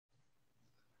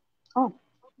Oh,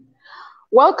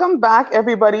 welcome back,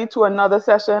 everybody, to another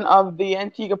session of the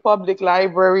Antigua Public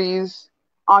Library's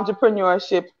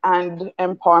Entrepreneurship and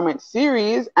Empowerment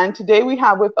series. And today we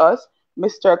have with us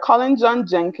Mr. Colin John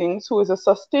Jenkins, who is a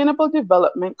sustainable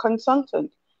development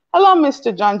consultant. Hello,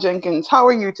 Mr. John Jenkins. How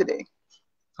are you today?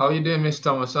 How you doing, Miss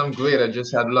Thomas? I'm great. I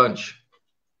just had lunch.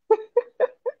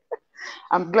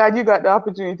 I'm glad you got the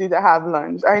opportunity to have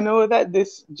lunch. I know that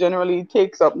this generally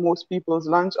takes up most people's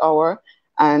lunch hour,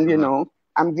 and Uh-huh.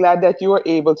 I'm glad that you were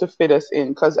able to fit us in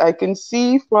because I can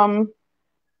see from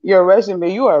your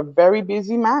resume you are a very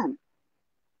busy man.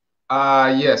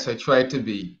 Yes, I try to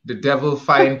be. The devil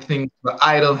find things for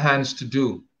idle hands to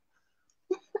do.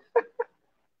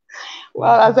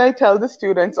 Well, as I tell the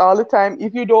students all the time,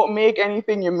 if you don't make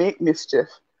anything, you make mischief.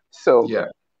 So Yeah,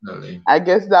 definitely. I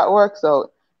guess that works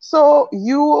out. So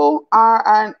you are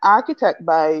an architect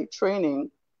by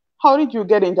training. How did you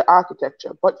get into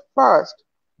architecture? But first,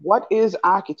 what is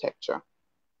architecture?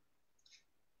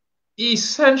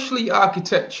 Essentially,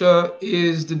 architecture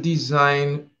is the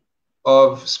design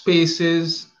of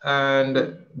spaces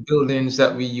and buildings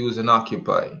that we use and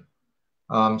occupy.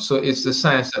 So it's the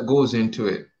science that goes into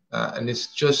it. And it's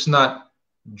just not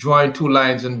drawing two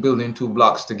lines and building two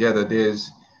blocks together.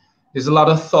 There's a lot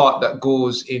of thought that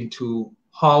goes into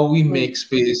how we Mm, make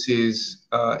spaces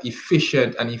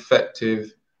efficient and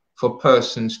effective for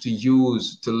persons to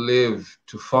use, to live,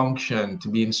 to function, to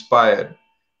be inspired.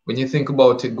 When you think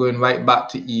about it, going right back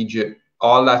to Egypt,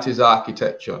 all that is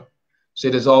architecture. So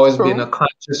there's always been true. a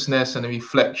consciousness and a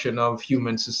reflection of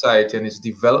human society and its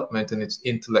development and its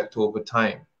intellect over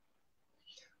time.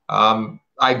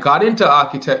 I got into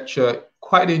architecture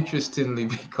quite interestingly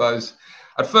because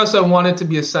at first I wanted to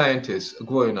be a scientist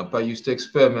growing up. I used to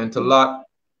experiment a Mm, lot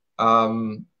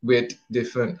with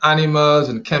different animals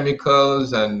and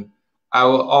chemicals, and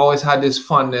always had this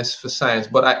fondness for science.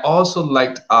 But I also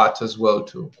liked art as well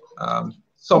too.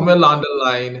 Somewhere mm, along the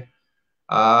line,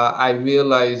 I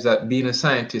realized that being a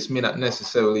scientist may not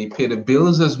necessarily pay the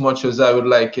bills as much as I would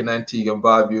like in Antigua and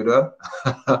Barbuda.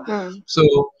 mm.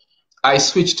 So I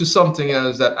switched to something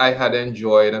else that I had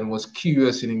enjoyed and was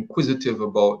curious and inquisitive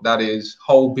about. That is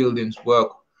how buildings work,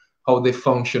 how they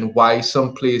function, why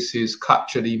some places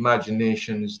capture the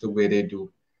imaginations the way they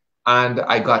do. And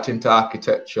I got into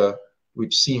architecture,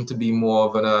 which seemed to be more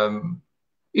of an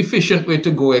efficient way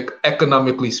to go,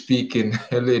 economically speaking,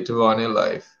 later on in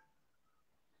life.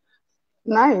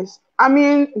 Nice. I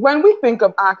mean, when we think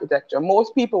of architecture,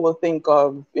 most people will think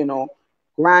of,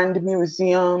 grand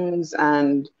museums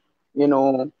and, you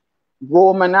know,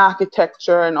 Roman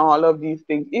architecture and all of these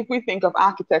things. If we think of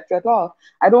architecture at all,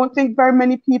 I don't think very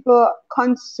many people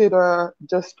consider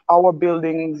just our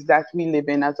buildings that we live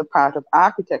in as a part of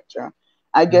architecture.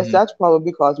 I guess Mhm. that's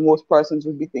probably because most persons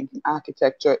would be thinking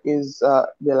architecture is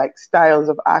they're like styles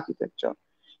of architecture.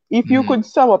 If you Mhm. could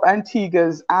sum up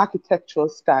Antigua's architectural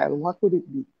style, what would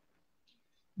it be?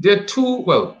 There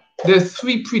are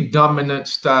three predominant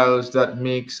styles that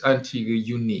makes Antigua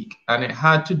unique, and it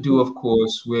had to do, of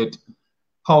course, with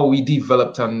how we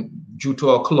developed and due to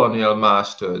our colonial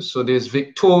masters. So there's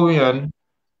Victorian,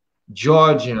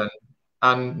 Georgian,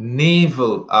 and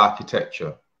naval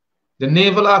architecture. The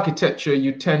naval architecture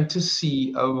you tend to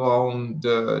see around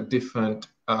the different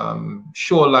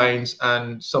shorelines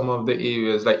and some of the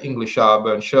areas like English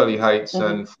Harbor and Shirley Heights Hmm.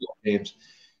 and Fort James,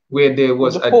 where there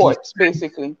was The a forts,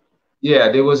 basically.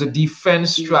 yeah, there was a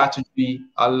defense Mm. strategy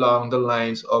along the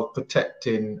lines of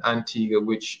protecting Antigua,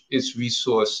 which its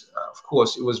resource, of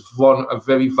course, it was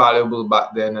very valuable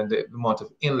back then, and the amount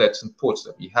of inlets and ports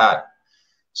that we had.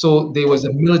 So there was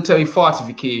a military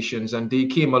fortifications, and they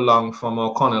came along from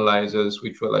our colonizers,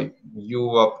 which were like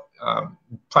Europe,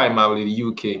 primarily the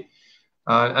UK.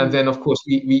 And Mm. then, of course,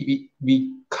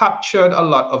 we captured a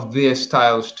lot of their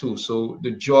styles too. So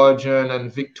the Georgian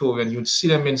and Victorian, you'd see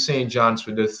them in St. John's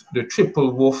with the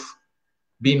triple roof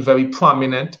being very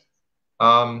prominent.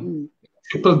 Um, Mm.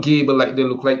 Triple gable, like they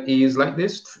look like A's like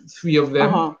this, three of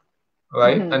them, Uh-huh.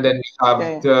 right? Hmm. And then we Yeah,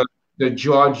 have yeah. the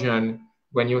Georgian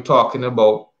when you're talking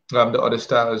about the other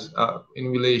styles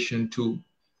in relation to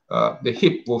the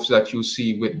hip roofs that you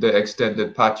see with the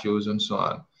extended patios and so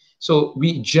on. So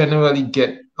we generally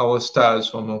get our styles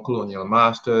from our colonial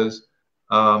masters.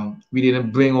 We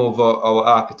didn't bring over our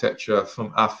architecture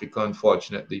from Africa,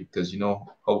 unfortunately, because you know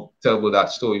how terrible that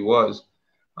story was.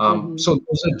 Hmm. So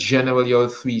those are generally our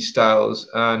three styles.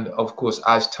 And of course,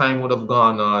 as time would have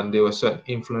gone on, there were certain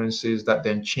influences that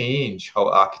then change how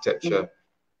Hmm. architecture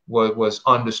was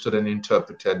understood and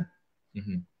interpreted.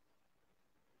 Mhm.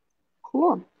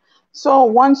 Cool. So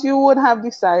once you would have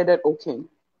decided, okay,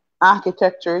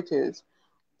 architecture it is,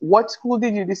 what school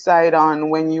did you decide on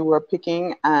when you were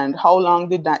picking, and how long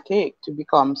did that take to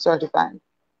become certified?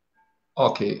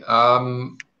 Okay.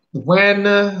 When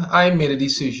I made a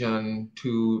decision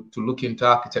to look into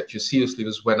architecture seriously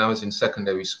was when I was in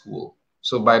secondary school.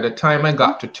 So by the time I Oh,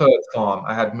 got to third form,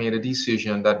 I had made a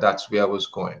decision that that's where I was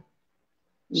going.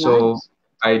 So nice.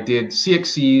 I did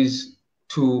CXCs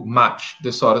to match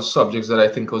the sort of subjects that I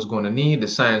think I was going to need, the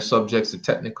science subjects, the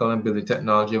technical and building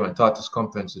technology. I went to Artist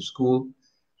Comprehensive School.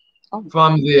 Oh,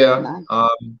 From there, nice.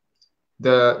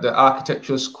 the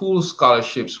architectural school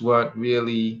scholarships weren't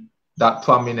really that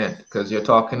prominent because you're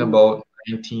talking Mm, about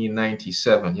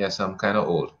 1997. Yes, I'm kind of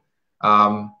old.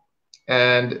 Um,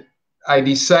 and I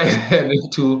decided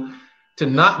to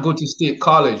not go to state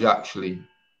college, actually.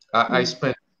 I mm,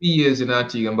 spent 3 years in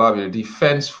Antigua and Barbuda,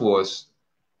 Defense Force,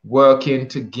 working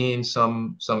to gain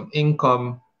some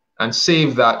income and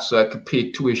save that so I could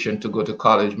pay tuition to go to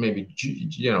college, maybe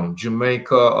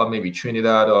Jamaica or maybe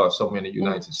Trinidad or somewhere in the mm,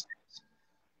 United States.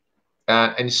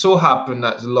 And it so happened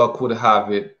that the luck would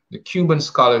have it, the Cuban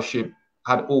scholarship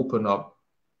had opened up,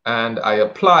 and I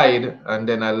applied, and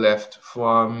then I left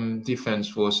from Defense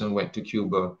Force and went to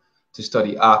Cuba to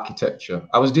study architecture.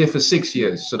 I was there for 6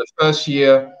 years. So the first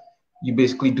year, you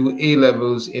basically do A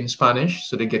levels in Spanish,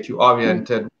 so they get you mm,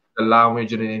 oriented with the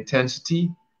language and the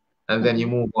intensity, and then you mhm,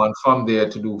 move on from there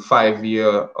to do 5 year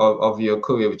of your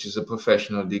career, which is a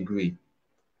professional degree.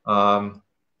 Um,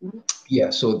 mm. yeah,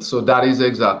 so that is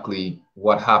exactly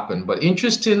what happened. But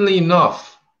interestingly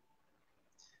enough,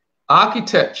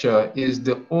 architecture is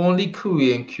the only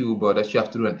career in Cuba that you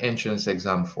have to do an entrance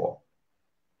exam for.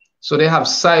 So they have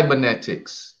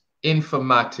cybernetics,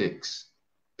 informatics,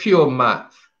 pure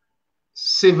math,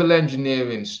 civil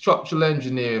engineering, structural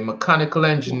engineering, mechanical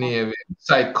Wow. engineering,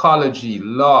 psychology,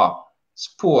 law,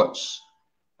 sports,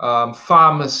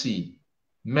 pharmacy,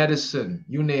 medicine,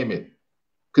 you name it.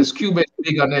 Because Cuba is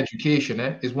big on education,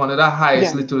 eh? It's one of the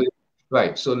highest Yeah. literacy,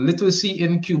 right? So literacy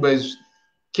in Cuba is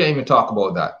can't even talk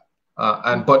about that.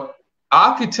 And Mhm. but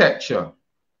architecture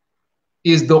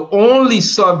is the only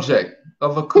subject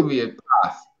of a career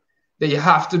path that you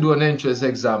have to do an entrance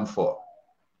exam for.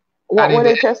 What And were in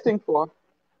the they testing for?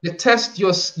 they test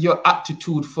your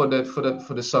aptitude for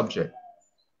the subject.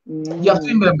 You have to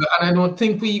Mm, remember, and I don't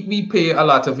think we pay a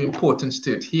lot of importance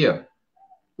to it here.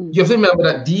 mm, You have to remember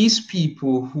that these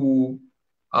people who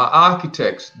are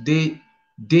architects, they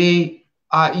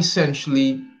are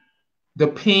essentially the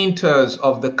painters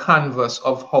of the canvas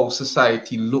of how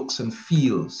society looks and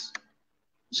feels.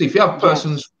 So if you have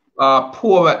persons yes. who are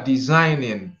poor at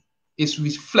designing, it's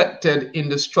reflected in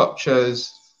the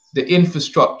structures, the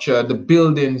infrastructure, the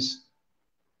buildings.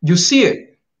 You see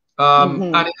it. And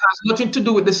Mm-hmm. it has nothing to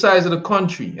do with the size of the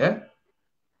country. Eh?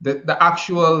 The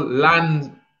actual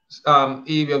land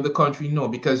area of the country, no,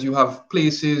 because you have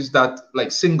places that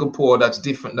like Singapore that's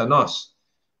different than us.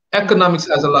 Mm-hmm. Economics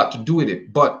has a lot to do with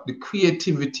it, but the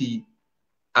creativity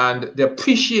and the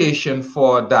appreciation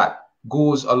for that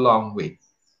goes a long way.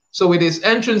 So with this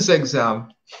entrance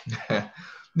exam,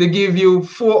 they give you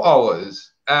 4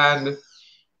 hours, and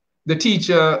the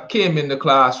teacher came in the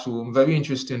classroom, very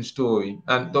interesting story.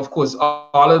 And of course, all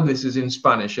of this is in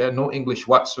Spanish, no English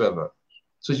whatsoever.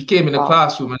 So she came in the Wow.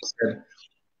 classroom and said,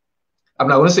 I'm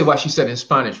not going to say what she said in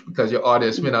Spanish because your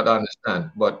audience may Mm. not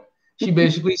understand, but she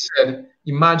basically said,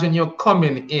 imagine you're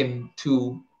coming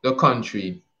into the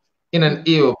country in an Mm.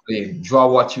 airplane, draw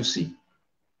what you see.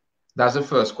 That's the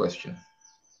first question.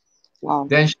 Wow.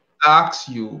 Then she asks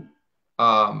you,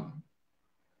 um,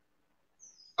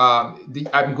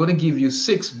 I'm going to give you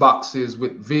 6 boxes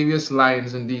with various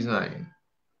lines and design.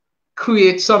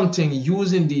 Create something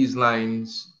using these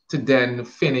lines to then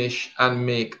finish and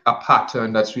make a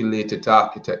pattern that's related to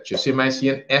architecture. So you might see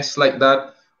an S like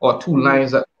that, or 2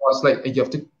 lines Mm. that cross like you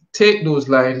have to take those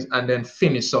lines and then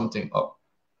finish something up.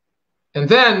 And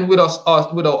then without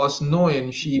us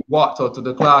knowing, she walked out to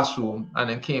the classroom and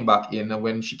then came back in. And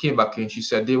when she came back in, she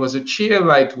said, there was a chair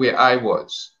right where I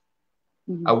was.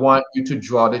 I Mm. want you to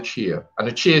draw the chair. And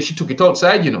the chair, she took it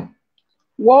outside.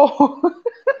 Whoa.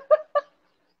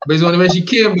 But it's only when she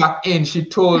came back in, she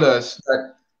told us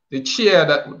that the chair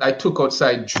that I took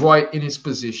outside, draw it in its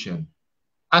position.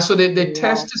 And so they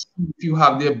test Wow. to see if you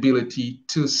have the ability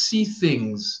to see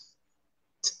things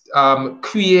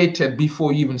created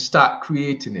before you even start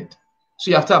creating it.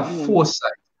 So you have to have Mm.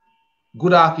 foresight.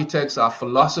 Good architects are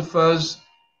philosophers,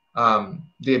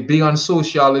 they're big on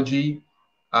sociology,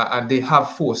 and they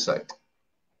have foresight.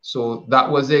 So that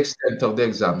was the extent of the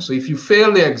exam. So if you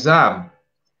fail the exam,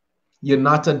 you're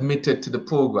not admitted to the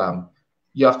program.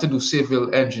 You have to do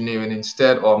civil engineering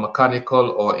instead, or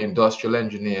mechanical or industrial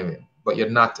engineering, but you're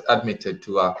not admitted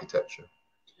to architecture.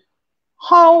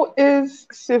 How is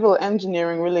civil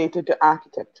engineering related to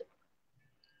architecture?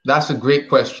 That's a great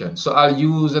question. So I'll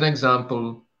use an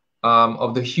example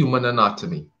of the human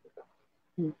anatomy.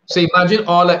 Mm. So imagine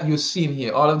all that you've seen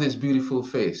here, all of this beautiful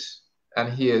face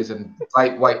and ears and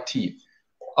bright white teeth.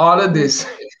 All of Mm. this,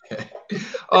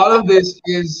 all of this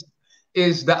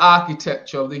is the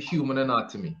architecture of the human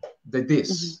anatomy, the Mhm.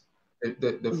 this,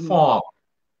 the Mhm. form,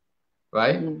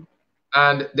 right? Mhm.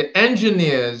 And the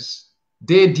engineers,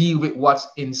 they deal with what's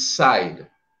inside.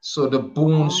 So the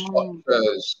bone Oh.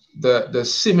 structures, the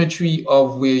symmetry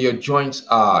of where your joints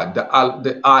are,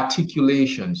 the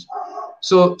articulations.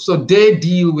 So they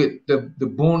deal with the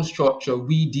bone structure,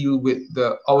 we deal with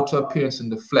the outer appearance in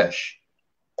the flesh.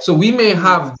 So we may Mm.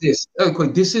 have this, okay,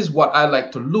 this is what I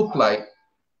like to look like,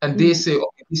 and they Mm. say,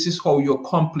 okay, this is how you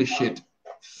accomplish it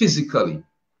physically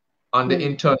on the Mm.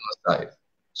 internal side.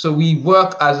 So we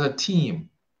work as a team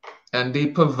and they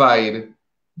provide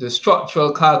the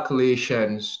structural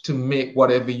calculations to make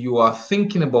whatever you are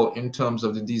thinking about in terms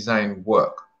of the design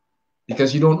work.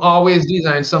 Because you don't Mm. always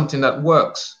design something that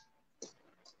works.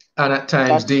 And at times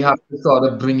That's they have true. to sort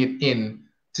of bring it in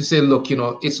to say, look,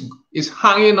 it's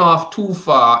hanging off too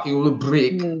far, it will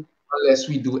break Mm. unless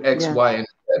we do X, Yeah. Y, and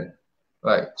Z.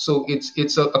 Right. So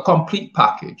it's a complete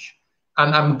package.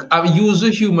 And I use the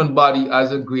human body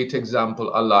as a great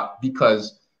example a lot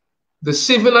because the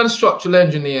civil and structural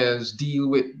engineers deal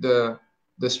with the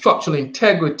structural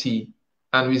integrity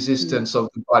and Mm. resistance of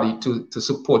the body to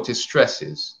support its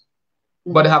stresses.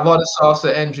 But they Mhm. have other sorts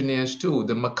of engineers too,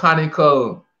 the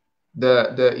mechanical,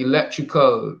 the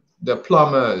electrical, the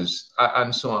plumbers,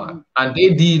 and so on. Mhm. And they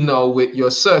deal now with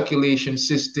your circulation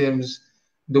systems,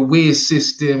 the waste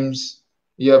systems,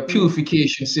 your Mm.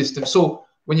 purification system. So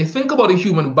when you think about the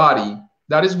human body,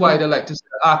 that is why Mm. they like to say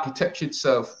architecture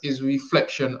itself is a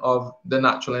reflection of the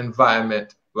natural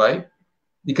environment, right?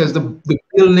 Because Mhm. the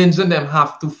buildings in them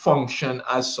have to function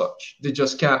as such. They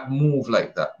just can't move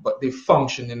like that, but they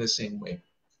function in the same way.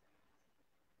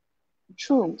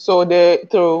 True. So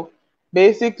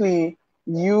basically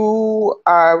you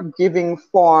are giving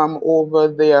form over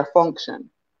their function.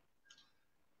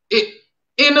 It,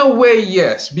 in a way,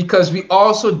 yes, because we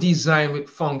also design with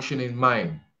function in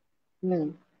mind.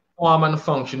 Mm. Form and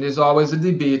function. There's always a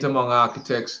debate among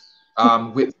architects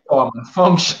with form and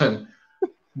function.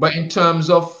 But in terms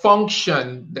of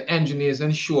function, the engineers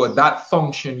ensure that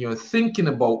function you're thinking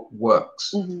about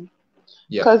works. Mhm.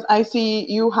 Yeah. Because I see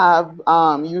you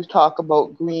talk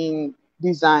about green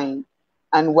design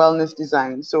and wellness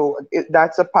design. So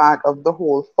that's a part of the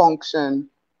whole function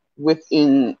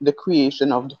within the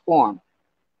creation of the form.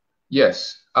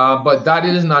 Yes, but that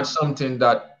is not something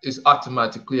that is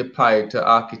automatically applied to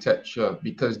architecture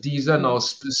because these are now Mm.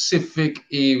 specific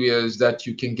areas that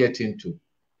you can get into.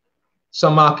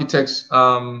 Some architects,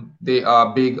 they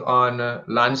are big on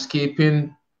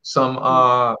landscaping. Some Mm.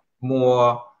 are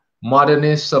more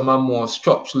modernist. Some are more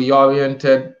structurally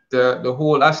oriented. The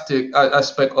whole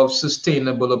aspect of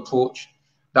sustainable approach.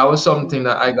 That was Mm. something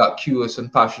that I got curious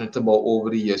and passionate about over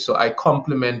the years. So I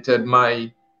complemented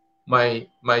my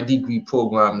degree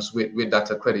programs with that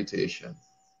accreditation.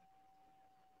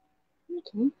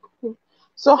 Okay, cool.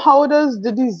 So how does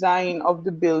the design of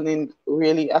the building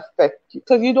really affect you?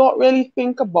 Because you don't really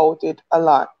think about it a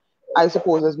lot, I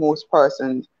suppose, as most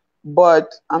persons.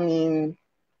 But I mean,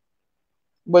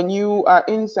 when you are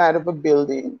inside of a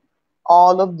building,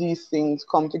 all of these things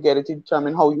come together to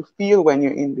determine how you feel when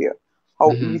you're in there,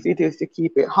 how Hmm. easy it is to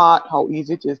keep it hot, how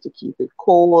easy it is to keep it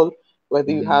cold,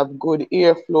 whether you Hmm. have good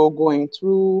airflow going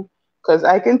through. Because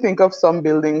I can think of some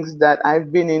buildings that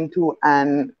I've been into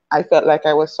and I felt like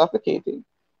I was suffocating.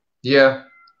 Yeah,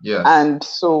 yeah. And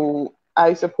so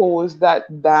I suppose that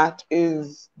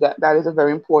is a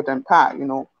very important part,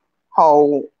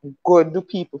 how good do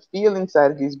people feel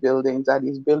inside of these buildings? Are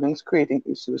these buildings creating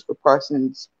issues for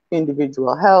persons'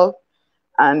 individual health?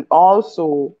 And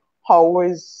also, how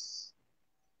is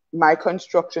my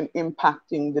construction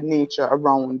impacting the nature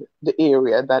around the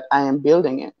area that I am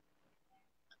building in?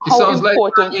 It How sounds like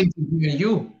important. I'm interviewing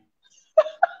you.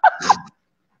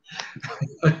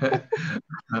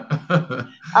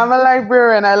 I'm a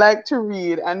librarian. I like to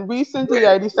read. And recently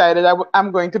I decided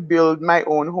I'm going to build my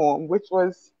own home, which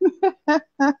is,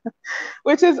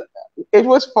 it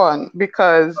was fun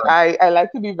because I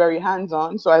like to be very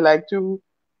hands-on. So I like to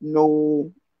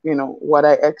know, what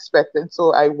I expected.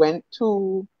 So I went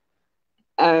to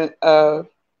a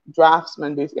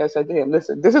draftsman. Basically, I said to him,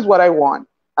 listen, this is what I want.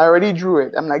 I already drew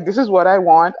it. I'm like, this is what I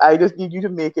want. I just need you to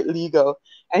make it legal.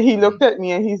 And he looked at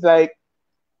me and he's like,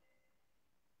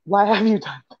 why have you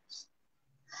done this?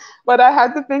 But I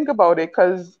had to think about it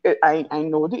because I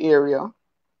know the area.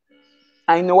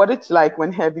 I know what it's like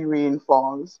when heavy rain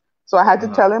falls. So I had to Uh-huh.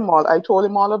 tell him all, I told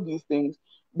him all of these things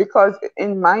because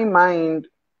in my mind,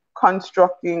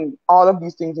 constructing all of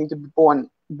these things need to be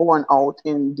born out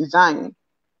in design,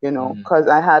 Mhm. because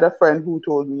I had a friend who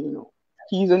told me,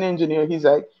 he's an engineer. He's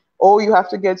like, oh, you have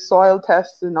to get soil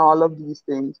tests and all of these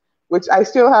things, which I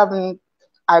still haven't,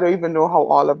 I don't even know how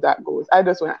all of that goes. I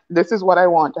just went, this is what I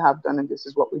want to have done and this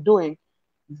is what we're doing.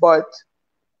 But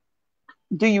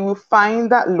do you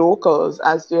find that locals,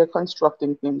 as they're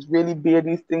constructing things, really bear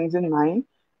these things in mind?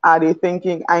 Are they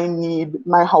thinking, I need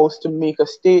my house to make a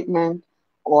statement,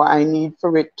 or I need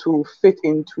for it to fit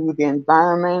into the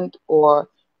environment? Or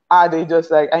are they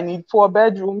just like, I need 4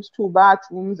 bedrooms, 2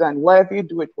 bathrooms, and whatever you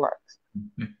do, it works?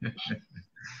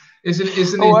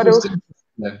 It's an What do, interesting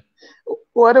question.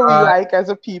 what are we Uh, like as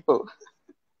a people?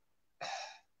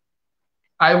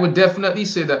 I would definitely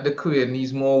say that the career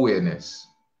needs more awareness.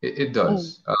 It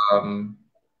Mm, does.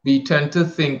 We tend to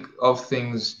think of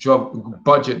things job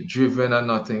budget driven and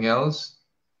nothing else,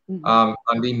 mhm,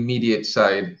 on the immediate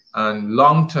side. And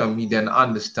long term, we then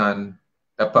understand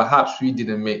that perhaps we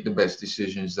didn't make the best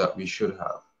decisions that we should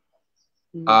have.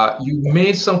 mm, You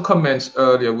made some comments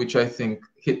earlier, which I think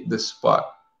hit the spot.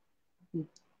 mm,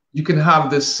 You can have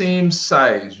the same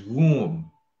size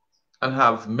room and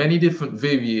have many different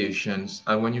variations.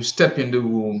 And when you step in the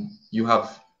room, you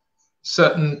have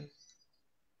certain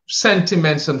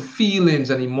sentiments and feelings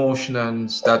and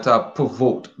emotions that are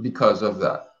provoked because of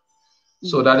that.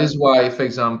 So mhm, that is why, for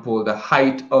example, the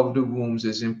height of the rooms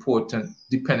is important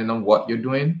depending on what you're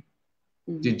doing,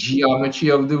 the mhm, geometry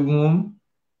of the room,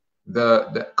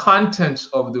 the contents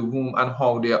of the room and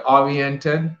how they're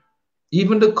oriented,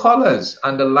 even the colors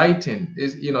and the lighting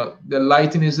is, the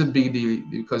lighting is a big deal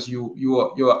because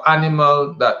you're an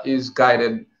animal that is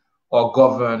guided or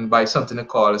governed by something they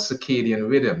call circadian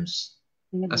rhythms.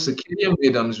 And mhm, circadian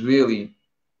rhythms really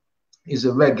is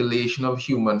a regulation of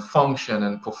human function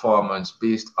and performance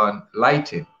based on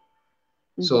lighting.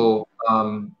 mhm, So,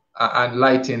 and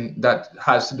lighting that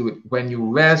has to do with when you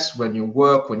rest, when you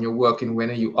work, when you're working, when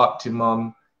are you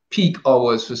optimum, peak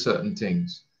hours for certain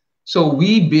things. So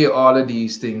we bear all of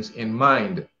these things in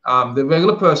mind. The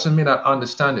regular person may not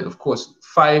understand it. Of course,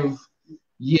 5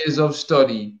 years of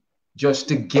study just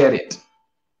to get it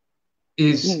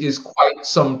mhm, is quite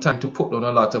some time to put on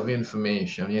a lot of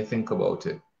information when you think about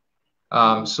it.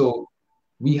 mhm, So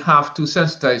we have to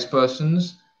sensitize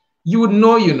persons. You would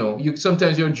know, you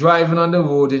sometimes you're driving on the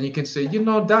road and you can say,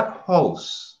 that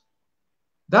house,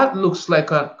 that looks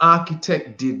like an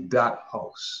architect did that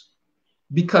house.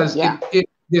 Because yeah.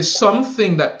 there's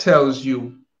something that tells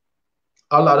you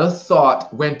a lot of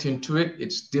thought went into it.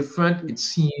 It's different. It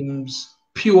seems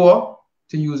pure,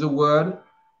 to use a word.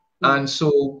 Mhm, And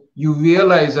so you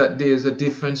realize that there's a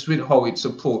difference with how it's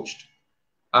approached.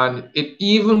 And it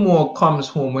even more comes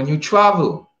home when you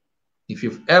travel. If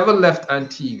you've ever left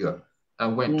Antigua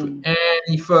and went to mhm.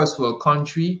 any first world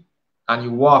country and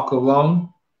you walk around,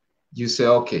 you say,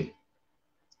 okay,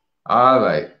 all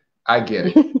right, I get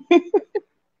it.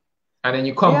 And then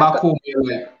you come Yeah, back home, you're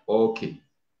like, okay.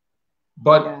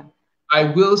 But yeah. I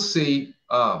will say,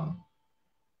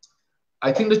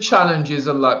 I think the challenge is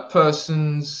a lot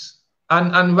persons,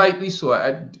 and rightly so.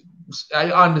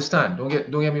 I understand. Don't get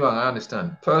me wrong. I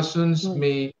understand. Persons Mm,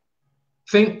 may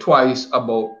think twice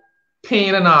about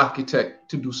paying an architect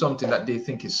to do something that they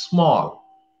think is small,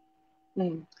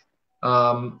 mm,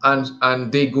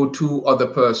 and they go to other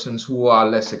persons who are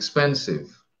less expensive.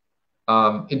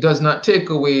 It does not take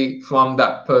away from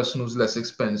that person who's less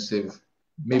expensive.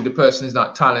 Maybe the person is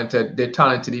not talented; they're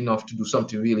talented enough to do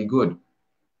something really good.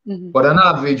 mhm, But on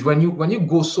average, when you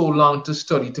go so long to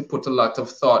study to put a lot of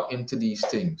thought into these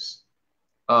things,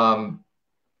 um,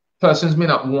 persons may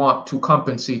not want to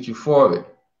compensate you for it.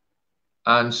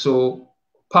 And so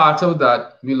part of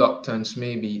that reluctance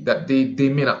may be that they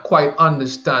may not quite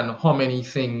understand how many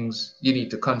things you need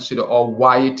to consider or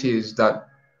why it is that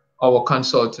our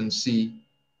consultancy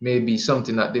may be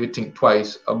something that they would think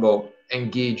twice about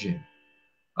engaging.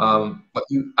 mhm, But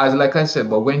as like I said,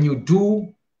 but when you do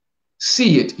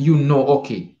see it,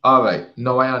 okay, all right,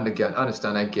 now I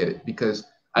understand, I get it, because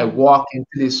I mhm, walk into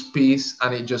this space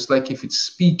and it just like if it's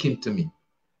speaking to me,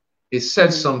 it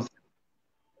says mhm. something,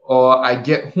 or I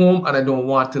get home and I don't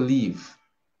want to leave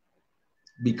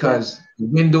Yeah. because the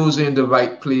windows are in the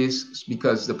right place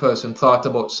because the person thought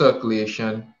about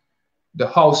circulation. The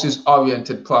house is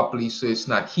oriented properly so it's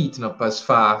not heating up as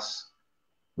fast.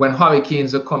 When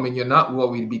hurricanes are coming, you're not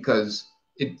worried because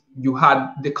you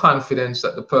had the confidence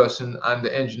that the person and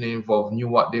the engineer involved knew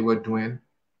what they were doing.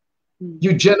 Mm,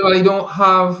 You generally don't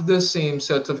have the same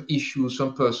set of issues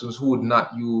from persons who would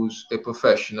not use a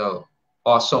professional.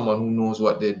 or someone who knows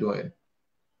what they're doing.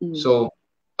 Mm. So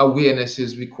awareness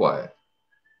is required.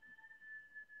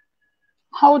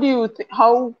 How do you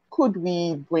how could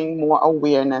we bring more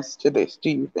awareness to this, do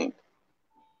you think?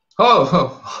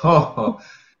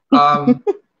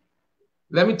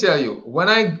 Let me tell you, when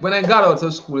I got out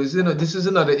of school, this is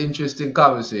another interesting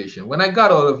conversation. When I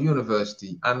got out of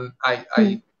university, and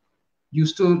I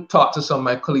used to talk to some of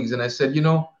my colleagues, and I said,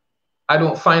 I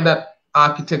don't find that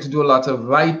architects do a lot of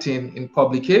writing in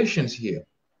publications here,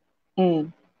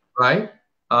 right?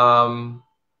 And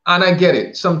I get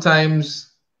it. Sometimes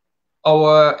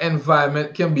our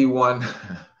environment can be one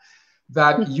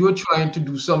that you're trying to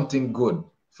do something good,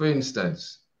 for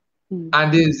instance,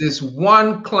 and there's this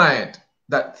one client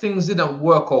that things didn't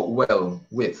work out well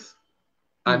with,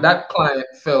 and that client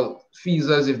feels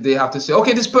as if they have to say,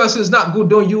 okay, this person is not good,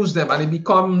 don't use them, and it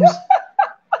becomes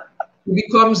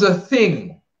a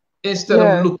thing instead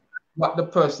of looking at what the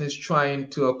person is trying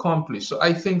to accomplish. So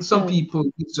I think some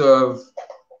people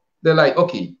they're like,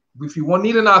 okay, if you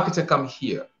need an architect, I'm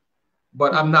here,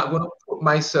 but I'm not going to put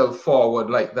myself forward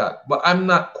like that. But I'm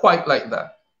not quite like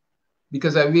that,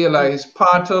 because I realize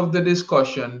part of the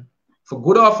discussion, for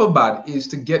good or for bad, is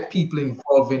to get people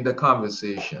involved in the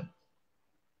conversation.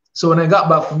 So when I got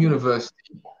back from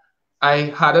university,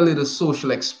 I had a little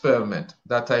social experiment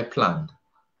that I planned.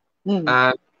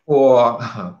 And for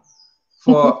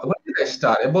when did I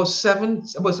start? About 7,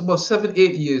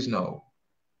 8 years now.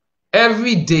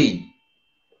 Every day,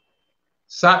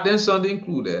 Saturday and Sunday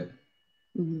included,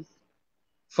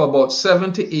 for about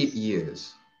 7 to 8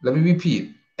 years. Let me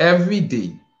repeat. Every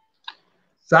day,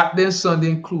 Saturday and Sunday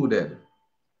included,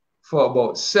 for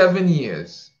about 7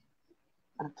 years.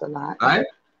 That's a lot. Right?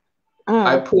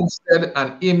 I posted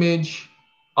an image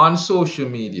on social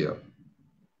media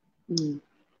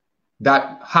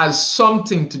that has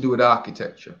something to do with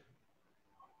architecture.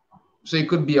 So it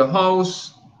could be a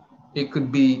house, it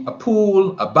could be a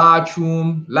pool, a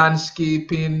bathroom,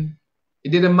 landscaping. It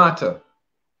didn't matter.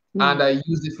 And I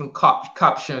used different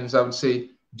captions. I would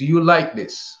say, do you like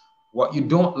this? What you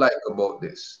don't like about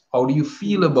this? How do you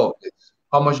feel about this?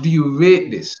 How much do you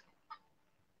rate this?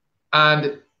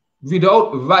 And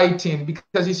without writing,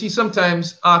 because you see,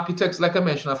 sometimes architects, like I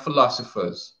mentioned, are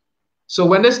philosophers. So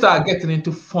when they start getting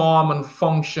into form and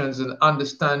functions and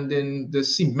understanding the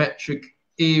symmetric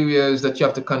areas that you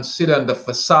have to consider in the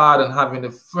facade and having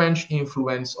the French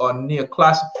influence or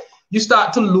neoclassic, you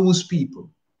start to lose people.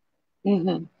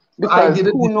 Because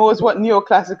who knows what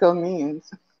neoclassical means?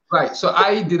 Right. So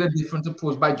I did a different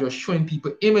approach by just showing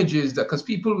people images, that because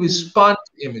people respond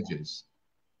to images.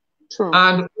 True.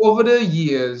 And over the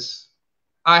years,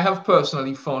 I have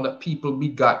personally found that people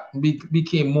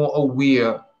became more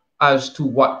aware as to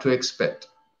what to expect.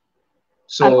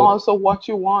 So, and also what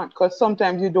you want, because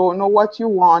sometimes you don't know what you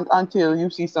want until you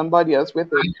see somebody else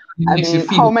with it. I mean,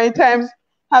 how many times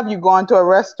have you gone to a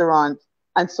restaurant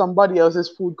and somebody else's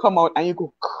food come out and you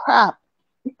go, crap,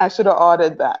 I should have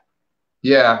ordered that.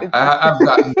 Yeah, I've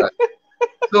gotten that.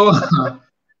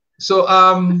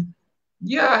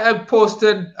 Yeah, I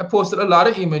posted a lot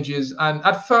of images, and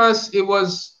at first it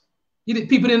was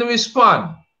people didn't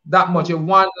respond that much.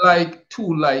 One like,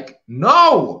 two like,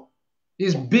 no,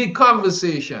 it's big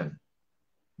conversation,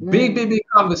 big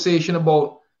conversation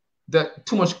about the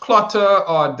too much clutter,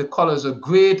 or the colors are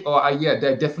great, or yeah,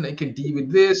 they definitely can deal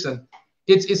with this, and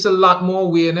it's a lot more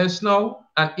awareness now.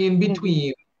 And in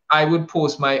between, I would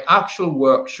post my actual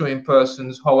work showing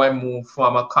persons how I move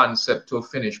from a concept to a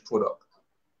finished product.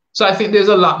 So I think there's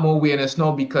a lot more awareness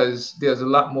now, because there's a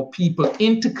lot more people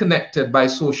interconnected by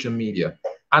social media.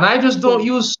 And I just don't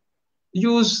use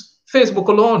Facebook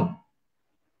alone.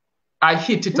 I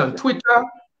hit it on Twitter,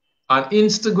 on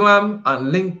Instagram,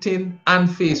 on LinkedIn, and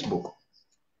Facebook.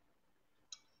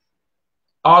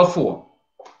 All four.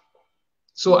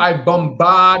 So I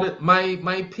bombard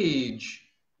my page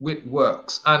with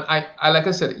works. And I like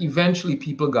I said, eventually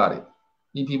people got it.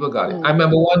 I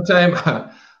remember one time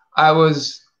I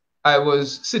was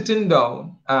sitting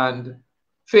down and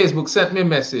Facebook sent me a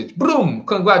message. Boom,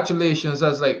 congratulations. I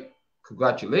was like,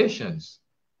 congratulations.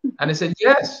 And they said,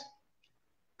 yes,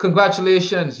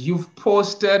 congratulations. You've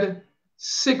posted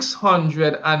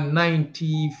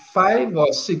 695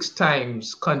 or 6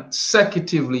 times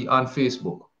consecutively on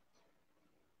Facebook.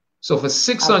 So for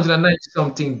 690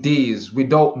 something days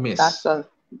without miss.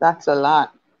 That's a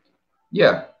lot.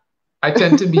 Yeah. I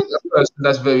tend to be a person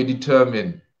that's very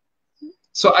determined.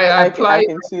 So I apply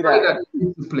that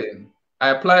discipline. I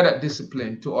apply that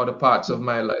discipline to other parts of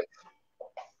my life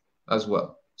as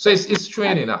well. So it's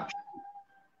training, actually.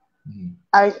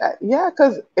 Yeah,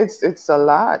 because it's a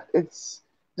lot. It's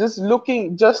just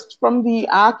looking just from the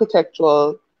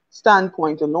architectural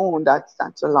standpoint alone,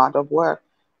 that's a lot of work.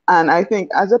 And I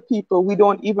think as a people, we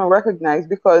don't even recognize,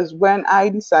 because when I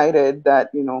decided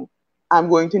that, I'm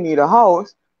going to need a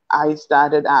house, I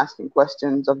started asking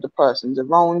questions of the persons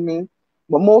around me.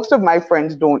 But most of my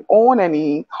friends don't own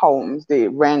any homes, they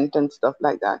rent and stuff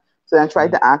like that. So then I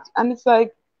tried to ask, and it's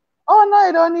like, oh no,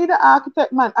 I don't need an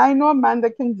architect, man. I know a man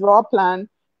that can draw a plan.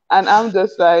 And I'm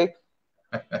just like,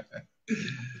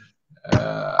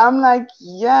 I'm like,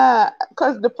 yeah,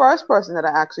 because the first person that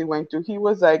I actually went to, he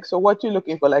was like, so what you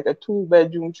looking for? Like a 2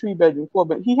 bedroom, 3 bedroom, 4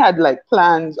 bedroom. He had like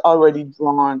plans already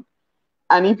drawn.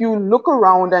 And if you look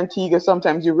around Antigua,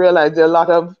 sometimes you realize there are a lot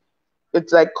of,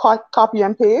 it's like copy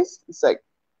and paste. It's like,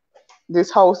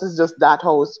 this house is just that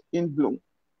house in blue.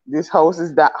 This house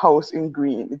is that house in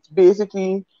green. It's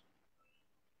basically,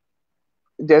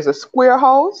 there's a square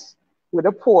house with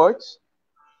a porch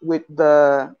with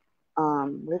the, what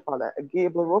do you call that? A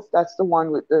gable roof. That's the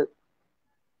one with the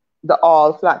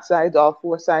all flat sides, all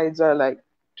four sides are like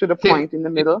to the Hip, point in the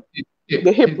hip, middle. hip,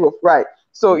 The hip hip. roof, right.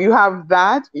 So you have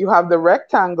that, you have the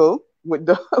rectangle with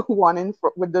the one in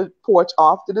front, with the porch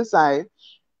off to the side,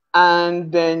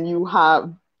 and then you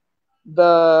have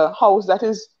the house that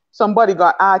is, somebody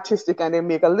got artistic and they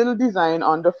make a little design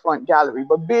on the front gallery.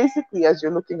 But basically, as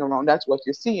you're looking around, that's what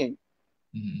you're seeing.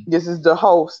 This is the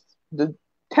house, the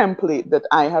template that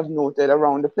I have noted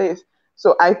around the place.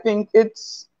 So I think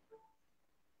it's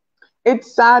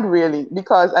sad really,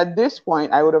 because at this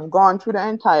point I would have gone through the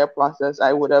entire process.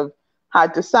 I would have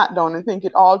had to sat down and think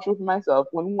it all through for myself,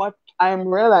 when what I'm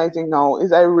realizing now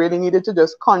is I really needed to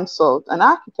just consult an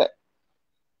architect.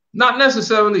 Not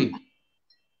necessarily.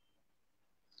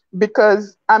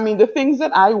 Because I mean, the things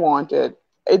that I wanted,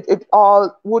 it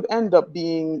all would end up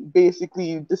being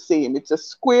basically the same. It's a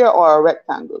square or a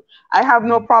rectangle. I have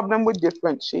no problem with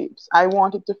different shapes. I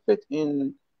want it to fit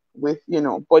in with,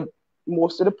 but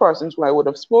most of the persons who I would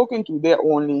have spoken to, they're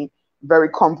only very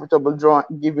comfortable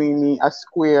giving me a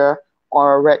square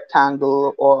or a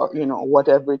rectangle or,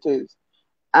 whatever it is.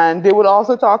 And they would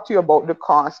also talk to you about the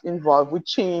cost involved with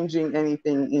changing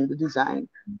anything in the design,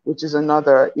 which is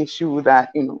another issue that,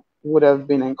 would have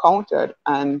been encountered.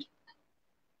 And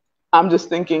I'm just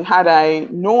thinking, had I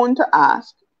known to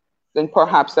ask, then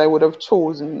perhaps I would have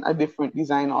chosen a different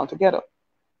design altogether.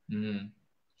 Mm-hmm.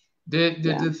 The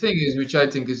Yeah. thing is, which I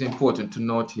think is important to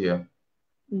note here,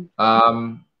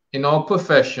 Mm-hmm. in our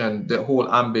profession, the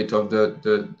whole ambit of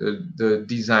the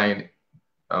design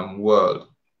world,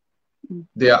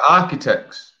 there are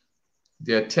architects,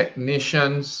 there are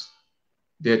technicians,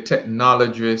 there are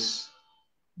technologists,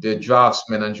 there are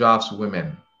draftsmen and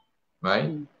draftswomen,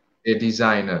 right? They're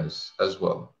designers as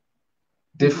well.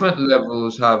 Different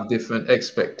levels have different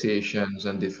expectations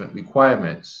and different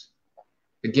requirements.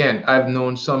 Again, I've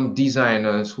known some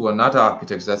designers who are not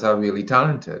architects that are really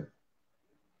talented.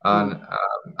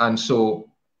 And so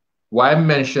why I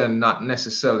mention not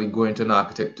necessarily going to an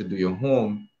architect to do your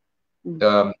home,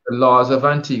 the laws of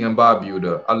Antigua and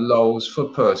Barbuda allows for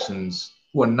persons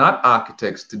who are not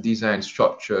architects to design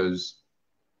structures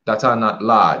that are not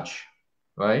large,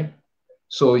 right?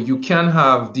 So you can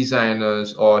have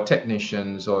designers or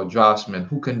technicians or draftsmen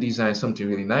who can design something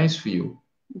really nice for you.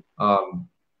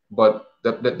 But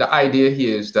the idea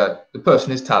here is that the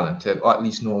person is talented or at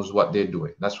least knows what they're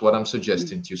doing. That's what I'm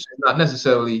suggesting to you. So it's not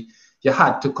necessarily you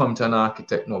had to come to an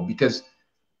architect, no, because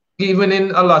even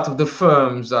in a lot of the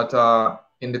firms that are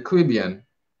in the Caribbean,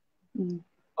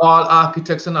 all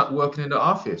architects are not working in the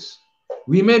office.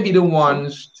 We may be the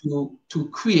ones to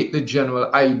create the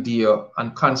general idea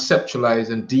and conceptualize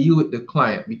and deal with the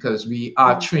client, because we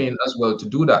are trained as well to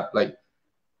do that, like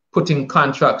putting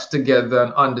contracts together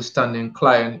and understanding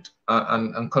client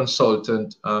and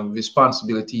consultant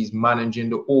responsibilities, managing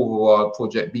the overall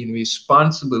project, being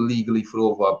responsible legally for the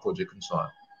overall project and so on.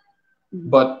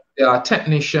 But there are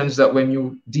technicians that when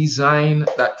you design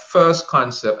that first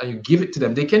concept and you give it to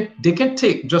them, they can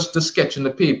take just the sketch and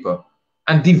the paper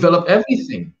and develop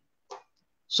everything.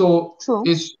 So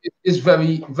it's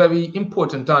very, very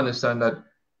important to understand that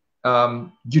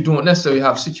you don't necessarily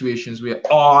have situations where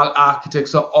all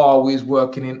architects are always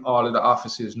working in all of the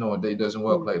offices. No, it doesn't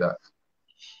work like that.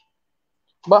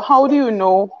 But how do you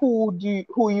know who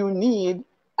you need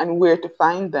and where to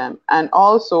find them? And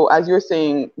also, as you're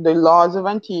saying, the laws of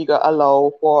Antigua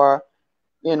allow for,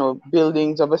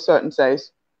 buildings of a certain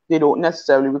size. They don't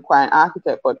necessarily require an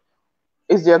architect, but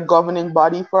is there a governing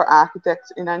body for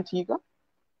architects in Antigua?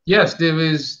 Yes,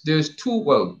 there's two.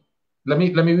 Well, let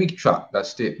me retract that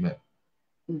statement.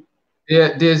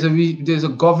 there's a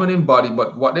governing body,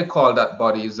 but what they call that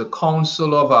body is the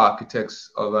Council of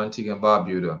Architects of Antigua and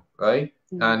Barbuda, right?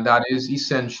 And that is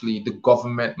essentially the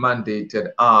government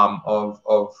mandated arm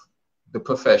of the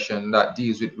profession that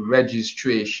deals with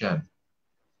registration,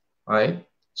 right?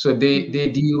 So they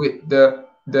deal with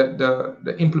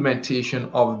the implementation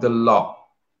of the law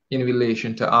in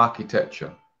relation to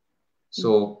architecture.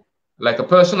 So like a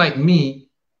person like me,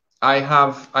 I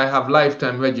have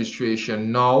lifetime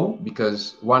registration now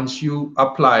because once you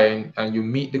apply and you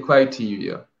meet the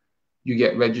criteria, you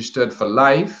get registered for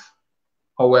life.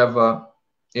 However,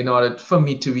 in order for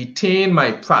me to retain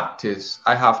my practice,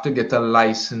 I have to get a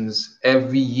license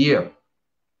every year.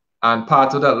 And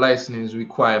part of that license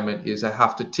requirement is I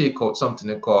have to take out something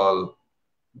they call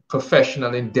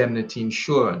professional indemnity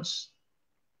insurance.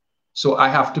 So I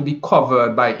have to be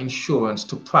covered by insurance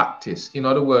to practice. In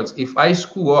other words, if I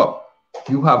screw up,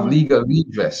 you have legal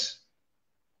redress,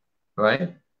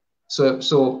 right?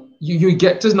 So you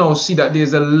get to now see that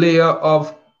there's a layer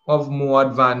of more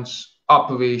advanced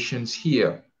operations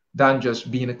here than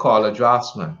just being a caller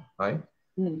draftsman, right?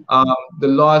 The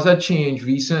laws have changed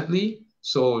recently.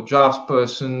 So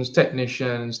draftspersons,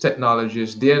 technicians,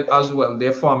 technologists, they as well,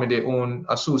 they're forming their own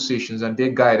associations and they're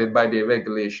guided by their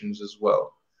regulations as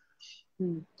well.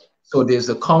 So there's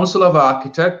the Council of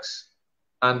Architects,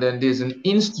 and then there's an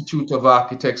Institute of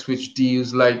Architects, which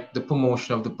deals like the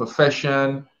promotion of the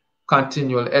profession,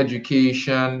 continual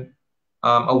education,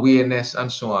 awareness,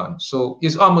 and so on. So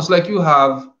it's almost like you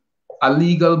have a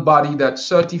legal body that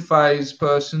certifies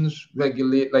persons,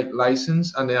 regulate like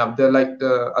license, and they have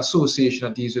the association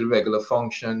that deals with regular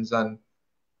functions and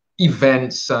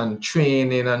events and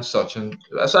training and such. And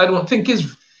so I don't think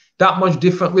it's that much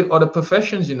different with other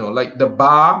professions, you know, like the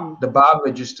bar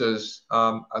registers,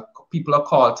 people are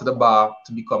called to the bar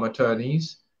to become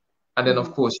attorneys. And then,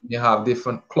 of course, you have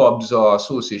different clubs or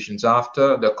associations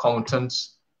after. The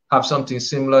accountants have something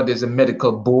similar. There's a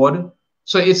medical board.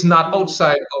 So it's not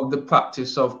outside of the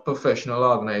practice of professional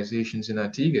organizations in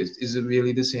Antigua. Is it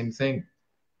really the same thing?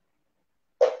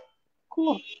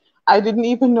 Cool. I didn't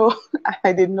even know.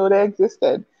 I didn't know they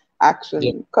existed,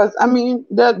 actually. Because I mean,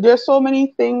 there's so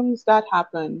many things that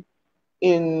happen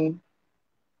in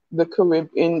the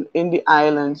Caribbean, in the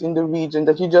islands, in the region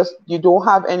that you don't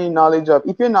have any knowledge of.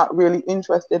 If you're not really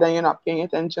interested and you're not paying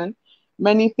attention,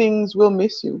 many things will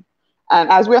miss you. And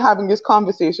as we're having this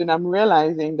conversation, I'm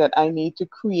realizing that I need to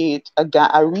create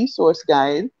a resource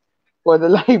guide for the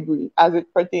library as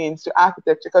it pertains to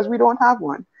architecture, because we don't have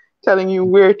one telling you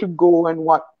where to go and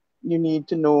what you need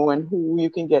to know and who you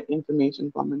can get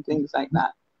information from and things like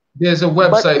that. There's a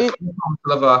website for the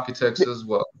Council of Architects as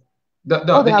well. They have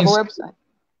a website.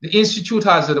 The Institute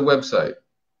has a website.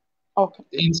 Okay.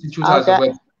 The Institute has a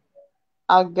website.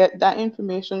 I'll get that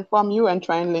information from you and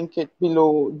try and link it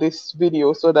below this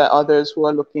video so that others who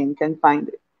are looking can find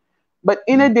it. But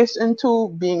in addition to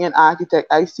being an architect,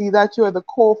 I see that you're the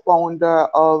co-founder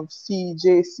of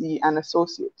CJC and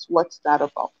Associates. What's that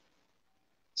about?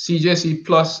 CJC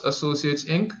Plus Associates,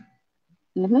 Inc.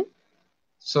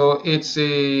 So it's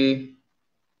a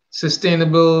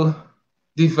sustainable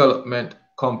development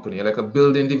company, like a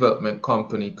building development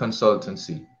company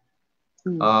consultancy.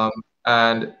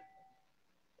 And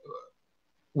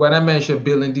when I mention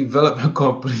building development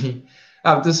company,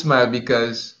 I have to smile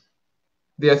because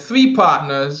there are 3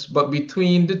 partners, but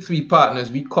between the 3 partners,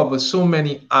 we cover so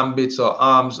many ambits or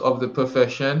arms of the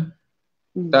profession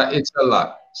that it's a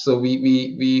lot. So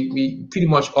we pretty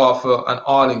much offer an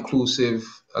all-inclusive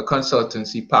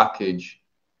consultancy package.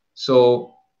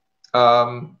 So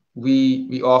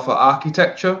we offer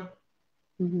architecture,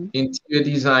 interior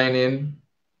designing,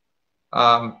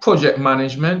 project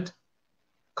management,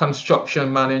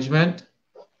 construction management,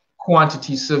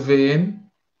 quantity surveying,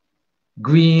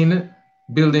 green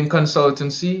building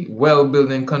consultancy, well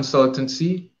building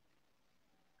consultancy.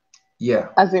 Yeah.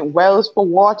 As in wells for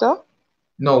water?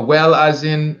 No, well as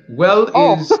in, well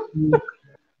is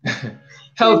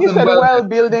health you and said wellness. Well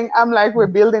building, I'm like, we're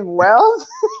building wells?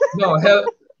 No,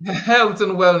 health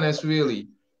and wellness, really.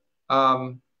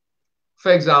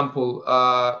 For example,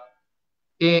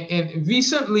 in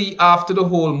recently after the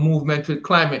whole movement with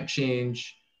climate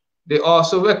change, they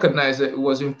also recognized that it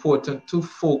was important to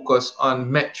focus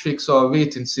on metrics or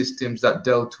rating systems that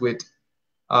dealt with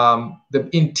the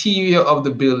interior of the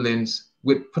buildings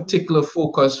with particular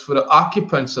focus for the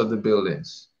occupants of the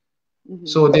buildings.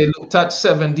 So they looked at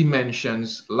 7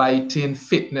 dimensions: lighting,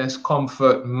 fitness,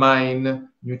 comfort, mind,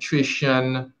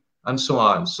 nutrition, and so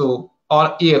on. So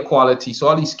all air quality. So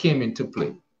all these came into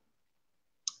play.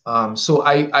 So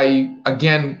I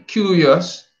again,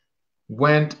 curious,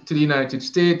 went to the United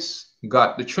States,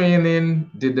 got the training,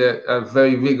 did a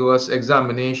very rigorous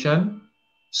examination.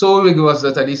 So rigorous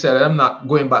that I decided I'm not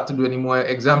going back to do any more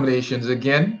examinations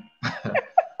again.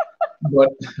 But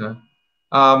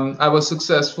I was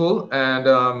successful, and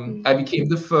I became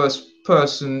the first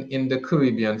person in the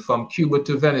Caribbean from Cuba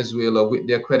to Venezuela with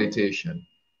the accreditation.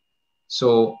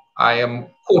 So I am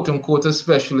quote unquote a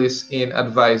specialist in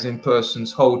advising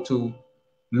persons how to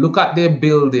look at their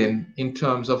building in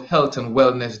terms of health and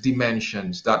wellness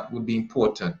dimensions that would be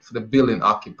important for the building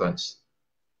occupants.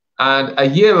 And a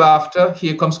year after,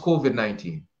 here comes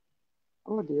COVID-19.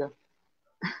 Oh dear.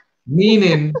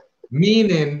 Meaning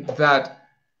that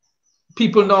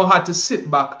people now had to sit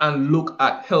back and look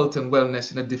at health and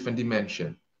wellness in a different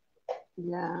dimension.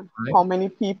 Yeah. Right? How many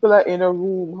people are in a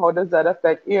room? How does that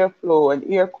affect airflow and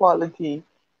air quality?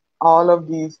 All of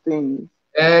these things.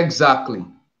 Exactly.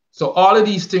 So all of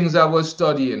these things I was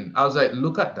studying, I was like,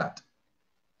 look at that.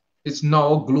 It's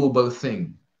now a global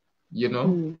thing, you know?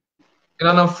 Mm. In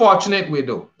an unfortunate way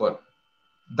though, but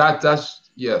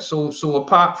that's yeah. So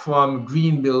apart from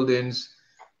green buildings,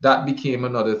 that became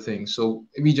another thing. So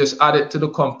we just added to the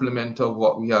complement of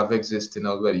what we have existing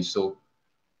already. So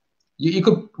you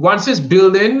could once it's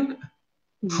building,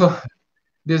 Mm.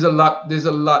 there's a lot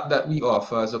that we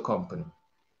offer as a company.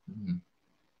 Mhm.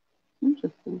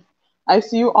 Interesting. I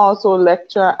see you also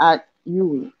lecture at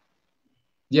UE,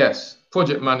 Yes,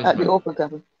 project at the management. Open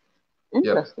Campus. Yep.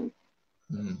 Interesting.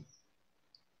 Mhm.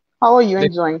 How are you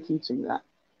enjoying teaching that?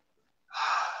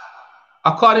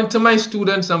 According to my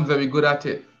students, I'm very good at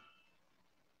it.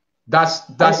 That's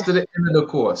I to the end of the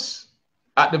course.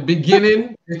 At the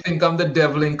beginning, they think I'm the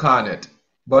devil incarnate,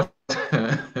 but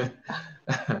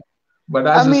but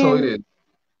I that's just how it mean,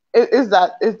 is.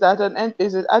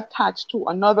 is it attached to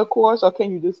another course, or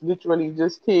can you just literally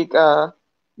just take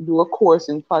do a course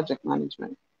in project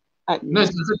management at No,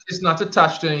 uni? it's not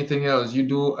attached to anything else. You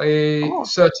do a Oh,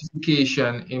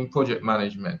 certification in project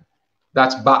management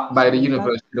that's backed by the sounds like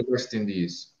University of West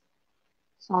Indies.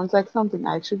 sounds like something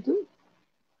I should do.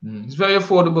 It's very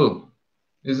affordable.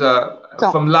 Is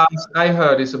So, from last I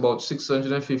heard, it's about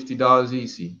 $650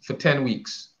 easy for 10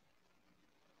 weeks.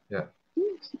 Yeah.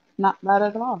 not bad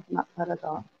at all. Not bad at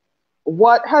all.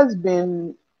 What has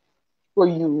been for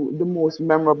you the most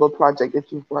memorable project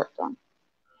that you've worked on?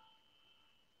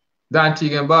 The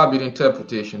Antigua and Barbuda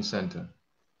Interpretation Center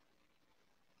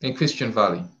in Christian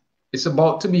Valley. It's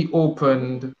about to be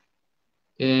opened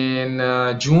in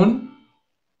June.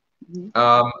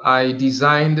 Mm-hmm. I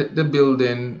designed the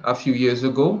building a few years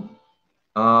ago,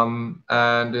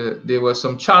 and there were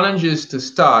some challenges to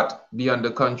start be under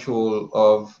control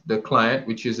of the client,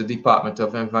 which is the Department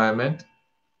of Environment.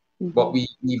 But Mm-hmm. we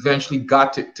eventually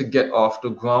got it to get off the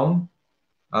ground,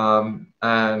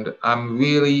 and I'm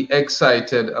really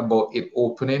excited about it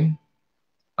opening.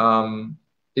 Um,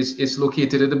 it's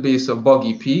located at the base of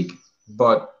Boggy Peak,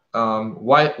 but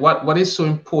what is so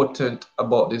important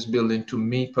about this building to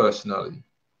me personally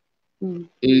Mm-hmm.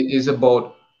 is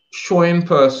about showing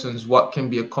persons what can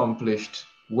be accomplished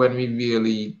when we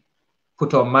really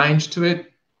put our minds to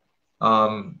it,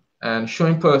 and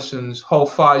showing persons how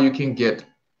far you can get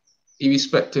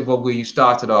irrespective of where you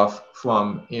started off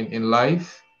from in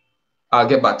life. I'll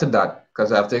get back to that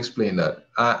because I have to explain that.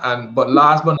 But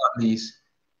last but not least,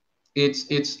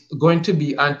 it's going to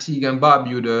be Antigua and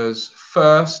Barbuda's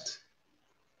first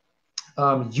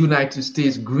United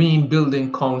States Green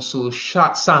Building Council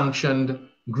shot sanctioned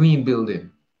green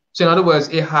building. So in other words,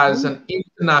 it has Mm-hmm. an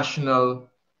international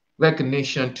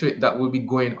recognition to it that will be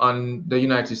going on the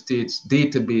United States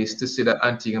database to say that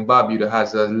Antigua and Barbuda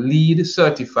has a LEED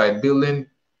certified building.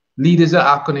 LEED is an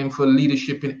acronym for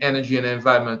Leadership in Energy and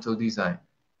Environmental Design.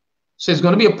 So it's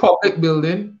going to be a public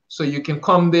building, so you can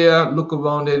come there, look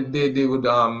around. They would,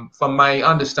 from my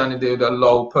understanding, they would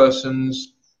allow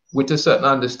persons with a certain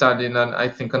understanding and I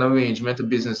think an arrangement, a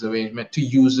business arrangement, to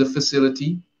use the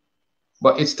facility.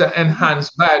 But it's to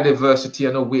enhance biodiversity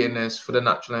and awareness for the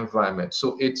natural environment.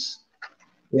 So it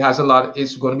has a lot.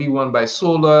 It's going to be run by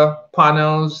solar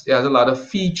panels. It has a lot of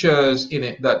features in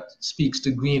it that speaks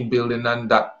to green building and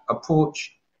that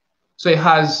approach. So it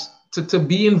has to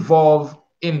be involved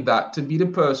in that, to be the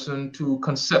person to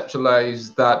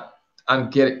conceptualize that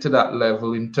and get it to that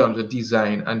level in terms of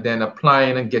design and then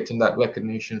applying and getting that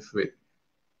recognition for it.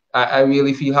 I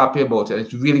really feel happy about it.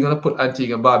 It's really going to put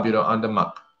Antigua and Barbuda on the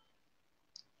map.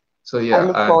 So I yeah,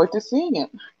 look forward to seeing it.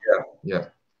 yeah.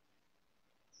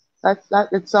 That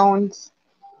it sounds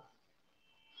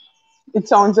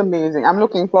amazing. I'm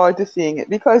looking forward to seeing it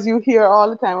because you hear all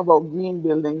the time about green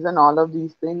buildings and all of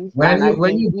these things, and I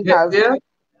When think you we get have there,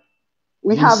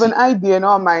 we You have an see. idea in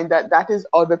our mind that that is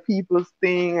other people's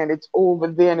thing and it's over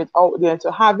there and it's out there.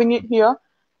 So having it here,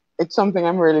 it's something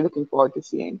I'm really looking forward to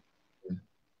seeing.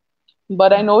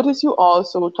 But I Yeah. notice you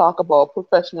also talk about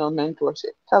professional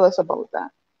mentorship. Tell us about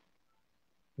that.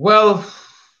 Well,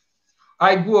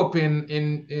 I grew up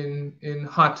in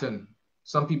Hatton.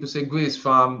 Some people say Grace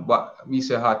Farm, but we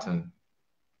say Hatton.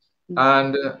 Mm,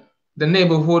 And the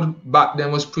neighborhood back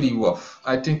then was pretty rough.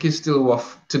 I think it's still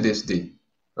rough to this day,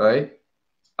 right?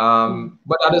 mm,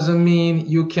 But that doesn't mean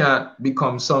you can't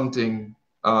become something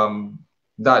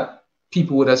that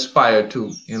people would aspire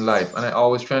to in life. And I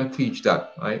always try and preach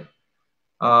that, right?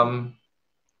 Um,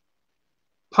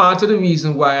 Part of the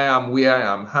reason why I am where I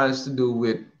am has to do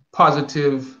with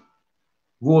positive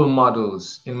role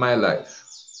models in my life.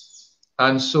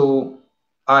 And so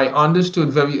I understood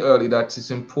very early that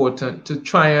it's important to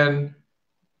try and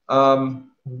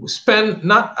spend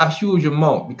not a huge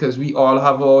amount because we all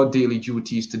have our daily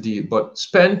duties to do, but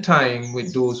spend time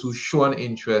with those who show an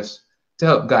interest to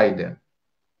help guide them.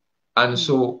 And mm,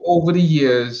 so over the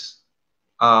years,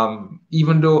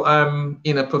 even though I'm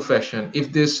in a profession,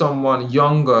 if there's someone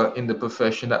younger in the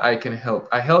profession that I can help,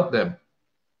 I help them.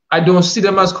 I don't see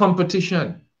them as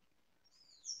competition.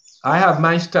 I have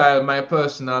my style, my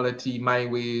personality, my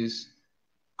ways.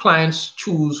 Clients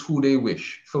choose who they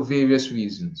wish for various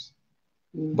reasons.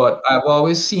 mm, But I've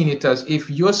always seen it as if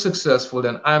you're successful,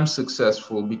 then I'm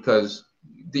successful because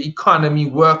the economy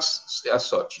works as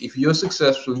such. If you're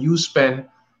successful, you spend.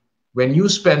 When you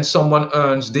spend, someone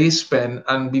earns, they spend,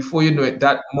 and before you know it,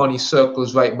 that money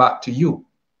circles right back to you,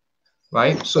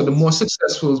 right? So the more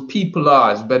successful people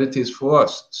are, the better it is for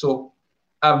us. So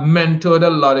I've mentored a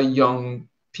lot of young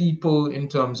people in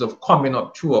terms of coming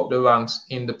up throughout the ranks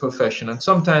in the profession and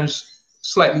sometimes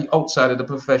slightly outside of the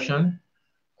profession.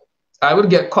 I would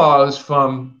get calls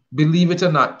from, believe it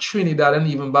or not, Trinidad and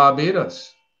even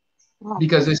Barbados wow.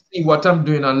 because they see what I'm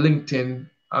doing on LinkedIn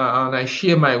and I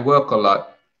share my work a lot,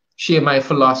 share my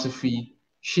philosophy,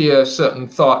 share certain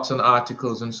thoughts and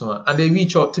articles and so on. And they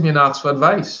reach out to me and ask for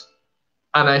advice.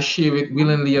 And I share it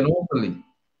willingly and openly.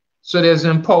 So there's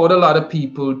empowered a lot of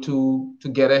people to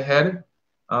get ahead.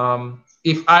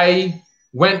 If I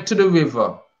went to the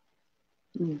river,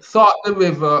 Mm, thought the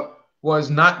river was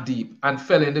not deep and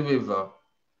fell in the river,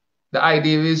 the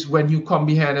idea is when you come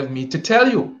behind of me to tell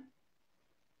you,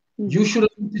 you mhm.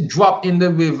 shouldn't need to drop in the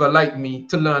river like me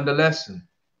to learn the lesson.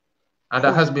 And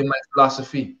that True. has been my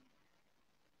philosophy.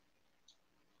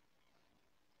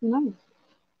 Nice.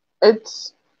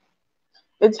 It's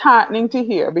it's heartening to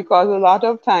hear because a lot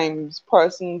of times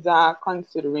persons are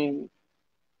considering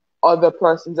other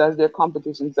persons as their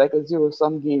competition. It's like a zero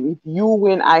sum game. If you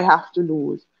win, I have to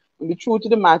lose. And the truth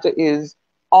of the matter is,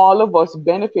 all of us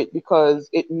benefit because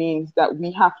it means that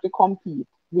we have to compete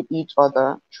with each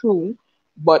other. True,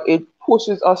 but it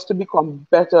pushes us to become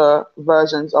better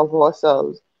versions of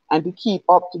ourselves and to keep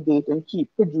up to date and keep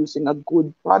producing a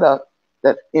good product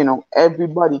that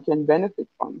everybody can benefit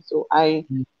from. So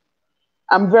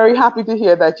I'm very happy to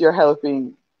hear that you're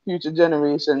helping future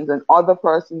generations and other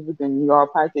persons within your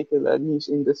particular niche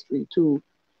industry to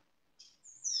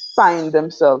find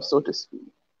themselves, so to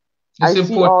speak. I It's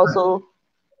see important. also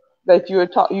that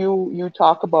you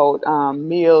talk about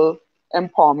male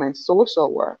empowerment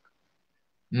social work.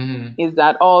 Mhm. Is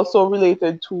that also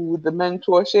related to the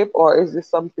mentorship, or is this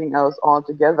something else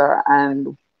altogether?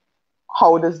 And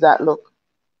how does that look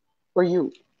for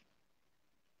you?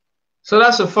 So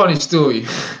that's a funny story.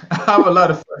 I have a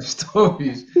lot of funny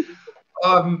stories.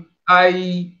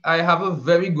 I have a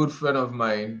very good friend of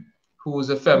mine who is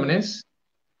a Mm, feminist.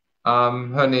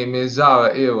 Her name is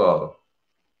Zara Ewell.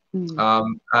 mm,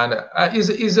 And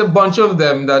is a bunch of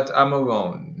them that I'm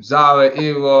around. Zara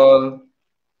Ewell,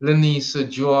 Lenisa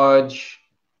George,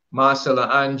 Marcella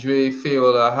Andre,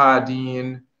 Fiola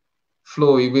Hardin,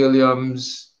 Chloe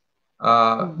Williams.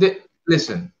 mm.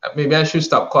 Listen, maybe I should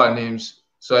stop calling names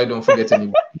so I don't forget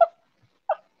any.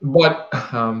 But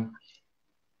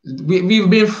we've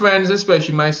been friends,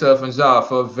 especially myself and Zara,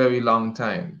 for a very long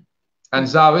time. And Mm,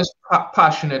 Zara is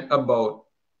passionate about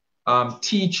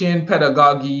teaching,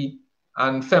 pedagogy,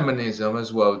 and feminism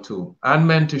as well too, and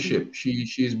mm, mentorship.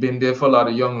 She's been there for a lot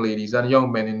of young ladies and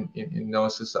young men in our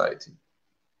society.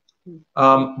 mm,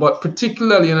 But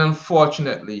particularly and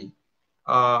unfortunately,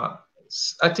 uh,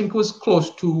 I think it was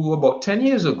close to about 10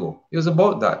 years ago. It was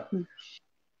about that. mm,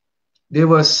 There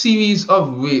were a series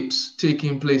of rapes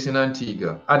taking place in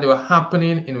Antigua, and they were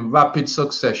happening in rapid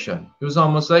succession. It was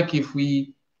almost like if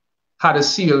we had a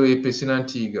serial rapist in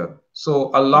Antigua.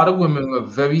 So a lot mm, of women were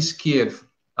very scared,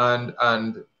 and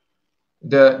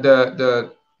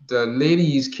the the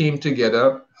ladies came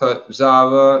together,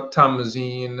 Zara,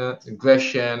 Tamazine,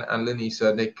 Gresham, and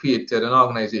Lenisa. They created an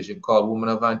organization called Women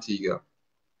of Antigua.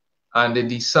 And they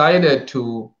decided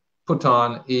to put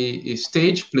on a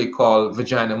stage play called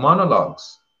Vagina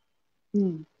Monologues.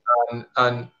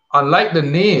 And unlike the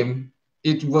name,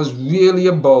 it was really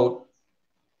about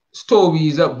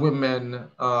stories of women,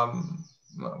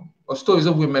 or stories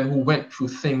of women who went through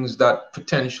things that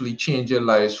potentially change their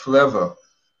lives forever.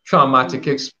 Traumatic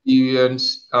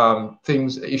experience,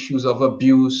 issues of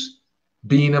abuse,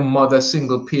 being a mother,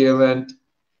 single parent,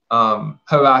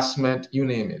 harassment, you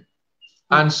name it.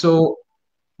 And so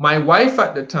my wife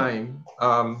at the time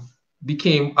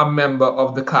became a member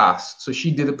of the cast. So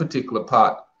she did a particular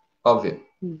part of it.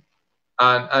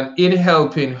 And in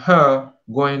helping her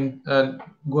going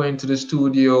to the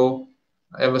studio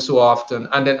ever so often,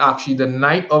 and then actually the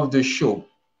night of the show,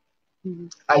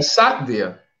 I sat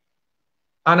there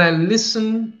and I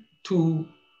listened to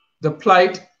the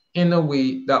plight in a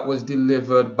way that was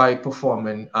delivered by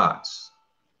performing arts.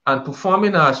 And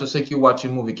performing arts, just like you watch a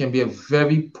movie, can be a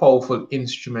very powerful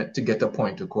instrument to get a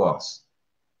point across.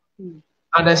 And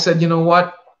I said, you know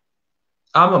what?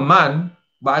 I'm a man,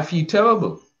 but I feel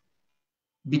terrible.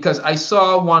 Because I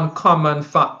saw one common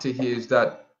factor here is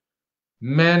that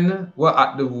men were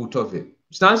at the root of it.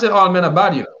 It's not that all men are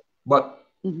bad, you know, but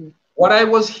what I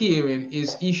was hearing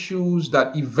is issues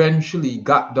that eventually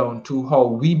got down to how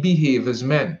we behave as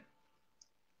men.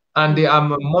 And there are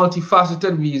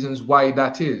multifaceted reasons why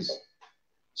that is.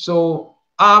 So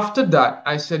after that,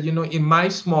 I said, you know, in my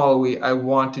small way, I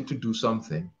wanted to do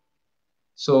something.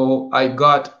 So I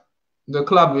got the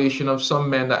collaboration of some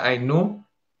men that I know,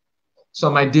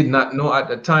 some I did not know at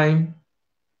the time,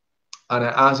 and I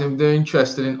asked if they're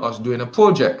interested in us doing a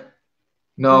project.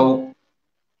 Now,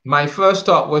 my first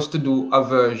thought was to do a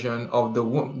version of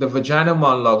the vagina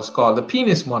monologues called the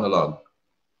penis monologue.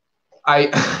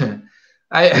 I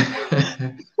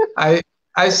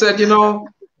I said, you know,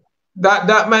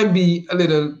 that might be a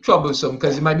little troublesome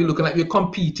because it might be looking like we're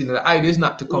competing. The idea is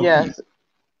not to compete. Yes.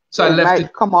 So I left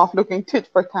it. Come off looking tit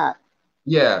for tat.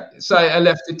 Yeah. So I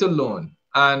left it alone.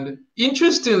 And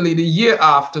interestingly, the year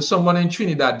after, someone in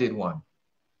Trinidad did one.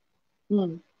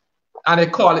 And they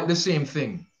call it the same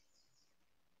thing.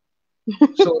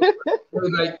 So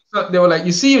they were like,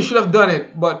 you see, you should have done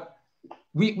it. But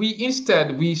we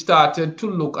instead started to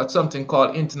look at something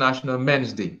called International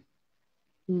Men's Day,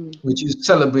 which is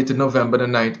celebrated November the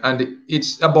 9th. And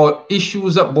it's about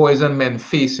issues that boys and men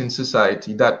face in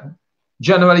society that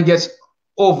generally gets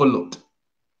overlooked.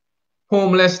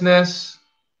 Homelessness,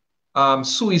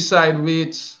 suicide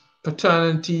rates,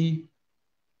 paternity,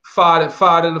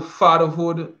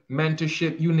 fatherhood,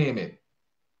 mentorship, you name it.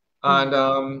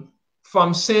 And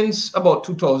from since about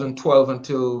 2012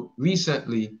 until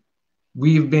recently,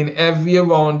 we've been every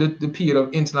around the period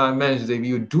of International Men's Day,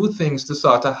 we would do things to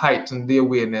sort of heighten the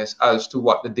awareness as to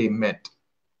what the day meant.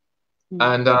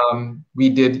 And we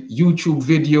did YouTube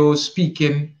videos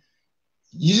speaking.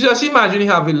 You just imagine you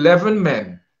have 11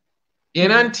 men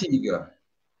in Antigua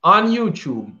on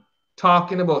YouTube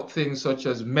talking about things such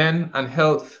as men and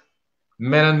health,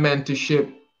 men and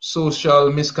mentorship,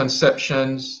 social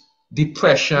misconceptions,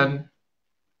 depression.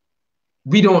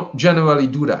 We don't generally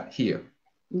do that here.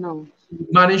 No. We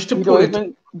managed to we pull don't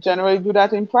even generally do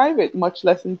that in private, much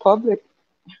less in public.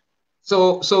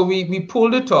 So we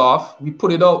pulled it off, we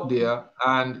put it out there,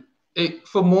 and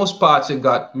for most parts it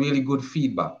got really good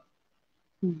feedback.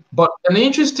 But an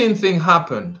interesting thing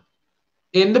happened.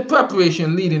 In the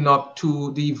preparation leading up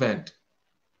to the event,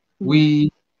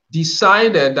 we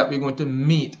decided that we're going to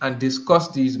meet and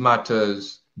discuss these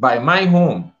matters by my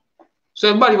home. So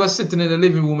everybody was sitting in the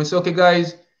living room and said, okay,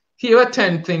 guys, here are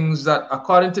 10 things that,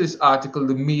 according to this article,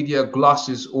 the media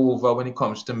glosses over when it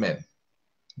comes to men.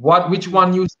 Which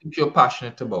one you think you're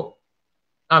passionate about?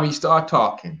 And we start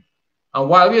talking. And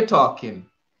while we're talking,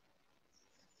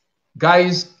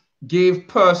 guys gave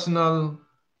personal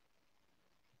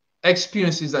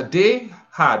experiences that they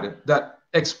had that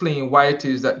explain why it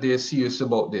is that they're serious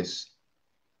about this.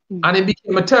 And it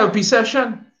became a therapy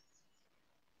session.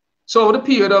 So over the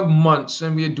period of months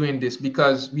when we were doing this,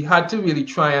 because we had to really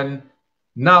try and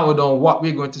narrow down what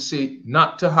we're going to say,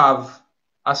 not to have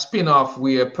a spin-off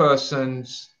where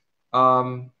persons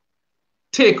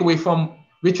take away from,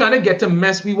 we're trying to get a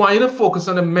mess. We want you to focus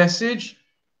on the message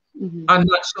and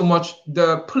not so much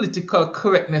the political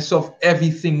correctness of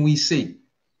everything we say.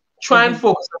 Try and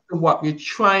focus on what we're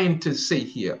trying to say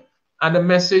here. And the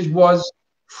message was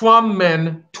from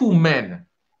men to men,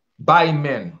 by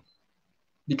men.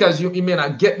 Because you may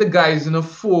not get the guys in a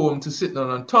forum to sit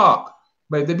down and talk,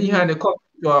 but if they're behind the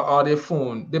computer or their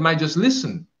phone, they might just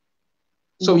listen.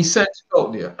 So we sent it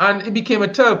out there, and it became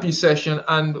a therapy session.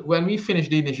 And when we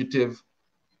finished the initiative,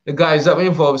 the guys that were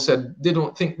involved said they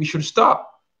don't think we should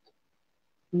stop.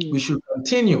 We should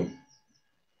continue.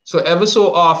 So ever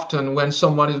so often, when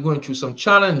someone is going through some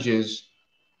challenges,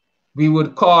 we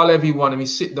would call everyone and we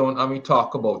sit down and we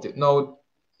talk about it. Now,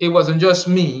 it wasn't just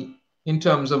me in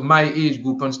terms of my age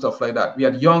group and stuff like that. We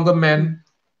had younger men.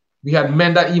 We had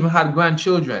men that even had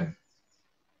grandchildren.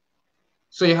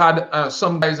 So you had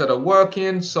some guys that are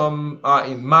working, some are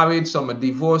in marriage, some are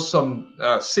divorced, some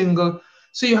single.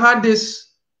 So you had this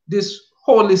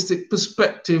holistic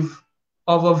perspective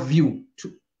of views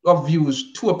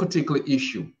to a particular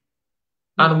issue.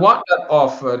 And what that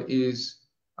offered is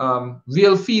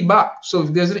real feedback. So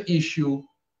if there's an issue,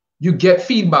 you get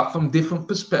feedback from different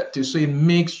perspectives. So it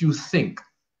makes you think.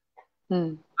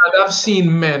 And I've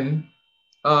seen men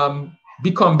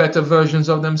become better versions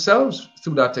of themselves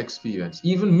through that experience.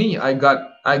 Even me, I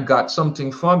got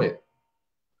something from it.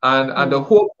 And the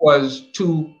hope was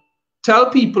to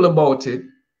tell people about it,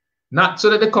 not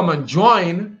so that they come and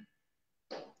join,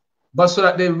 but so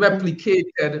that they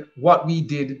replicated what we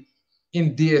did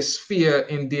in their sphere,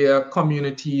 in their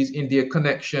communities, in their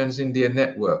connections, in their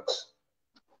networks.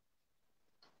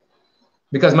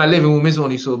 Because my living room is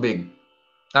only so big.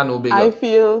 I know bigger.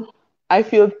 I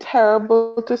feel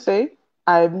terrible to say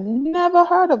I've never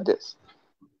heard of this.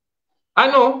 I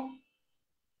know.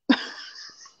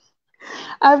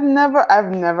 I've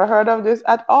never heard of this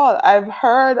at all. I've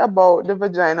heard about the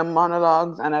vagina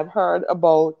monologues, and I've heard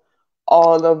about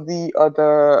all of the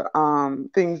other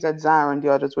things that Zara and the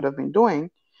others would have been doing,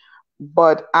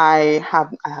 but I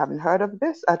haven't heard of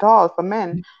this at all for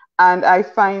men. And I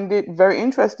find it very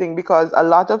interesting because a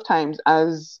lot of times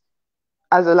as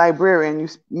a librarian, you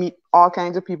meet all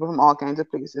kinds of people from all kinds of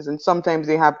places, and sometimes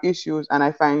they have issues, and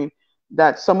I find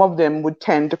that some of them would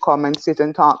tend to come and sit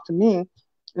and talk to me.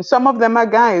 And some of them are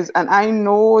guys, and I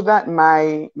know that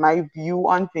my view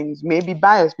on things may be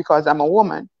biased because I'm a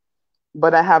woman,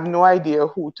 but I have no idea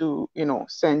who to,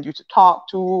 send you to talk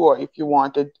to, or if you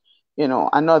wanted,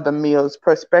 another male's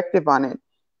perspective on it.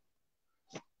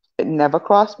 It never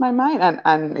crossed my mind,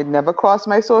 and it never crossed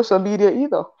my social media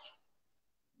either.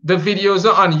 The videos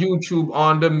are on YouTube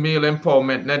on the Male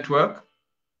Empowerment Network.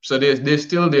 So they're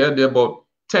still there. They're about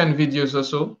 10 videos or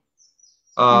so.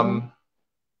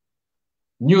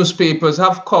 Newspapers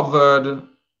have covered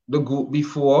the group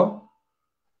before.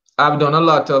 I've done a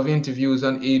lot of interviews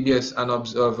on ABS and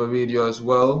Observer Radio as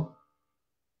well.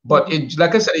 But it,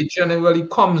 like I said, it generally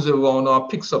comes around or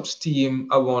picks up steam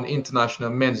around International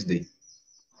Men's Day.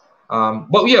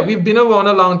 But yeah, we've been around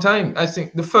a long time. I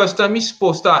think the first time we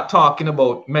start talking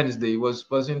about Men's Day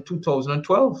was in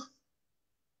 2012.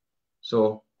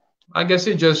 So I guess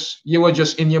you were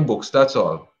just in your books, that's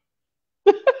all.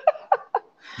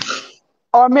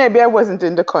 Or maybe I wasn't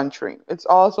in the country. It's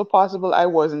also possible I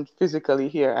wasn't physically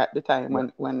here at the time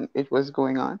when it was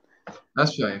going on.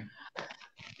 That's fine.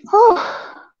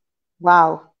 Oh,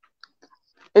 wow.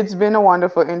 It's been a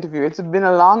wonderful interview. It's been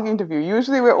a long interview.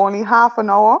 Usually we're only half an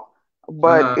hour,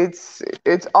 but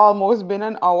it's almost been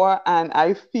an hour, and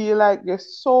I feel like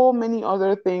there's so many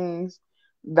other things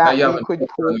that we could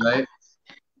poke. Right?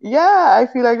 Yeah, I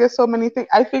feel like there's so many things.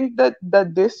 I think that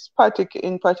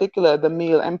in particular, the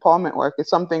male empowerment work is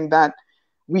something that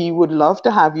we would love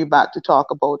to have you back to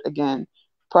talk about again.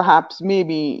 Perhaps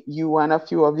maybe you and a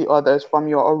few of the others from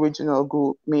your original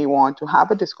group may want to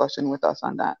have a discussion with us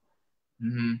on that.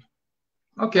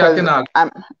 Okay, I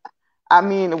can. I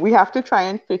mean, we have to try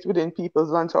and fit within people's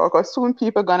lunch hour because soon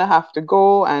people are gonna have to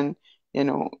go, and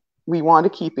we want to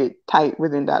keep it tight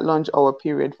within that lunch hour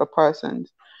period for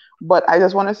persons. But I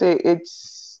just want to say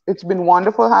it's been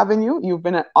wonderful having you. You've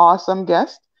been an awesome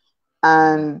guest,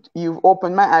 and you've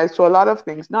opened my eyes to a lot of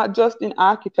things, not just in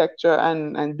architecture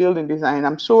and building design.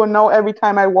 I'm sure now every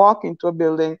time I walk into a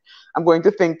building, I'm going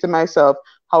to think to myself,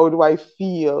 how do I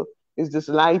feel? Is this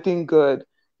lighting good?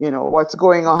 What's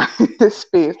going on in this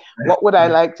space? What would I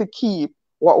like to keep?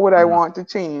 What would I want to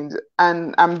change?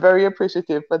 And I'm very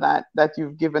appreciative for that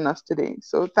you've given us today.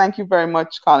 So thank you very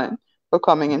much, Colin, for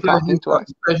coming and talking to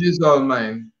us. Pleasure's all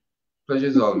mine.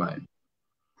 Pleasure's all mine.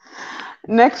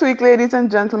 Next week, ladies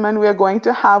and gentlemen, we are going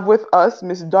to have with us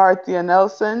Miss Dorothea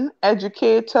Nelson,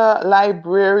 educator,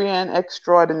 librarian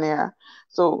extraordinaire.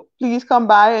 So please come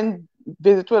by and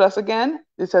visit with us again.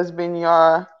 This has been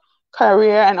your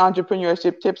Career and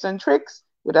Entrepreneurship Tips and Tricks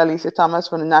with Alicia Thomas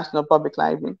from the National Public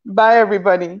Library. Bye,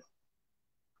 everybody.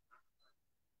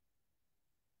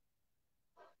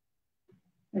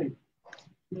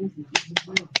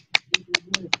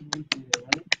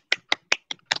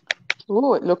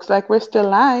 Oh, it looks like we're still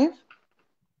live.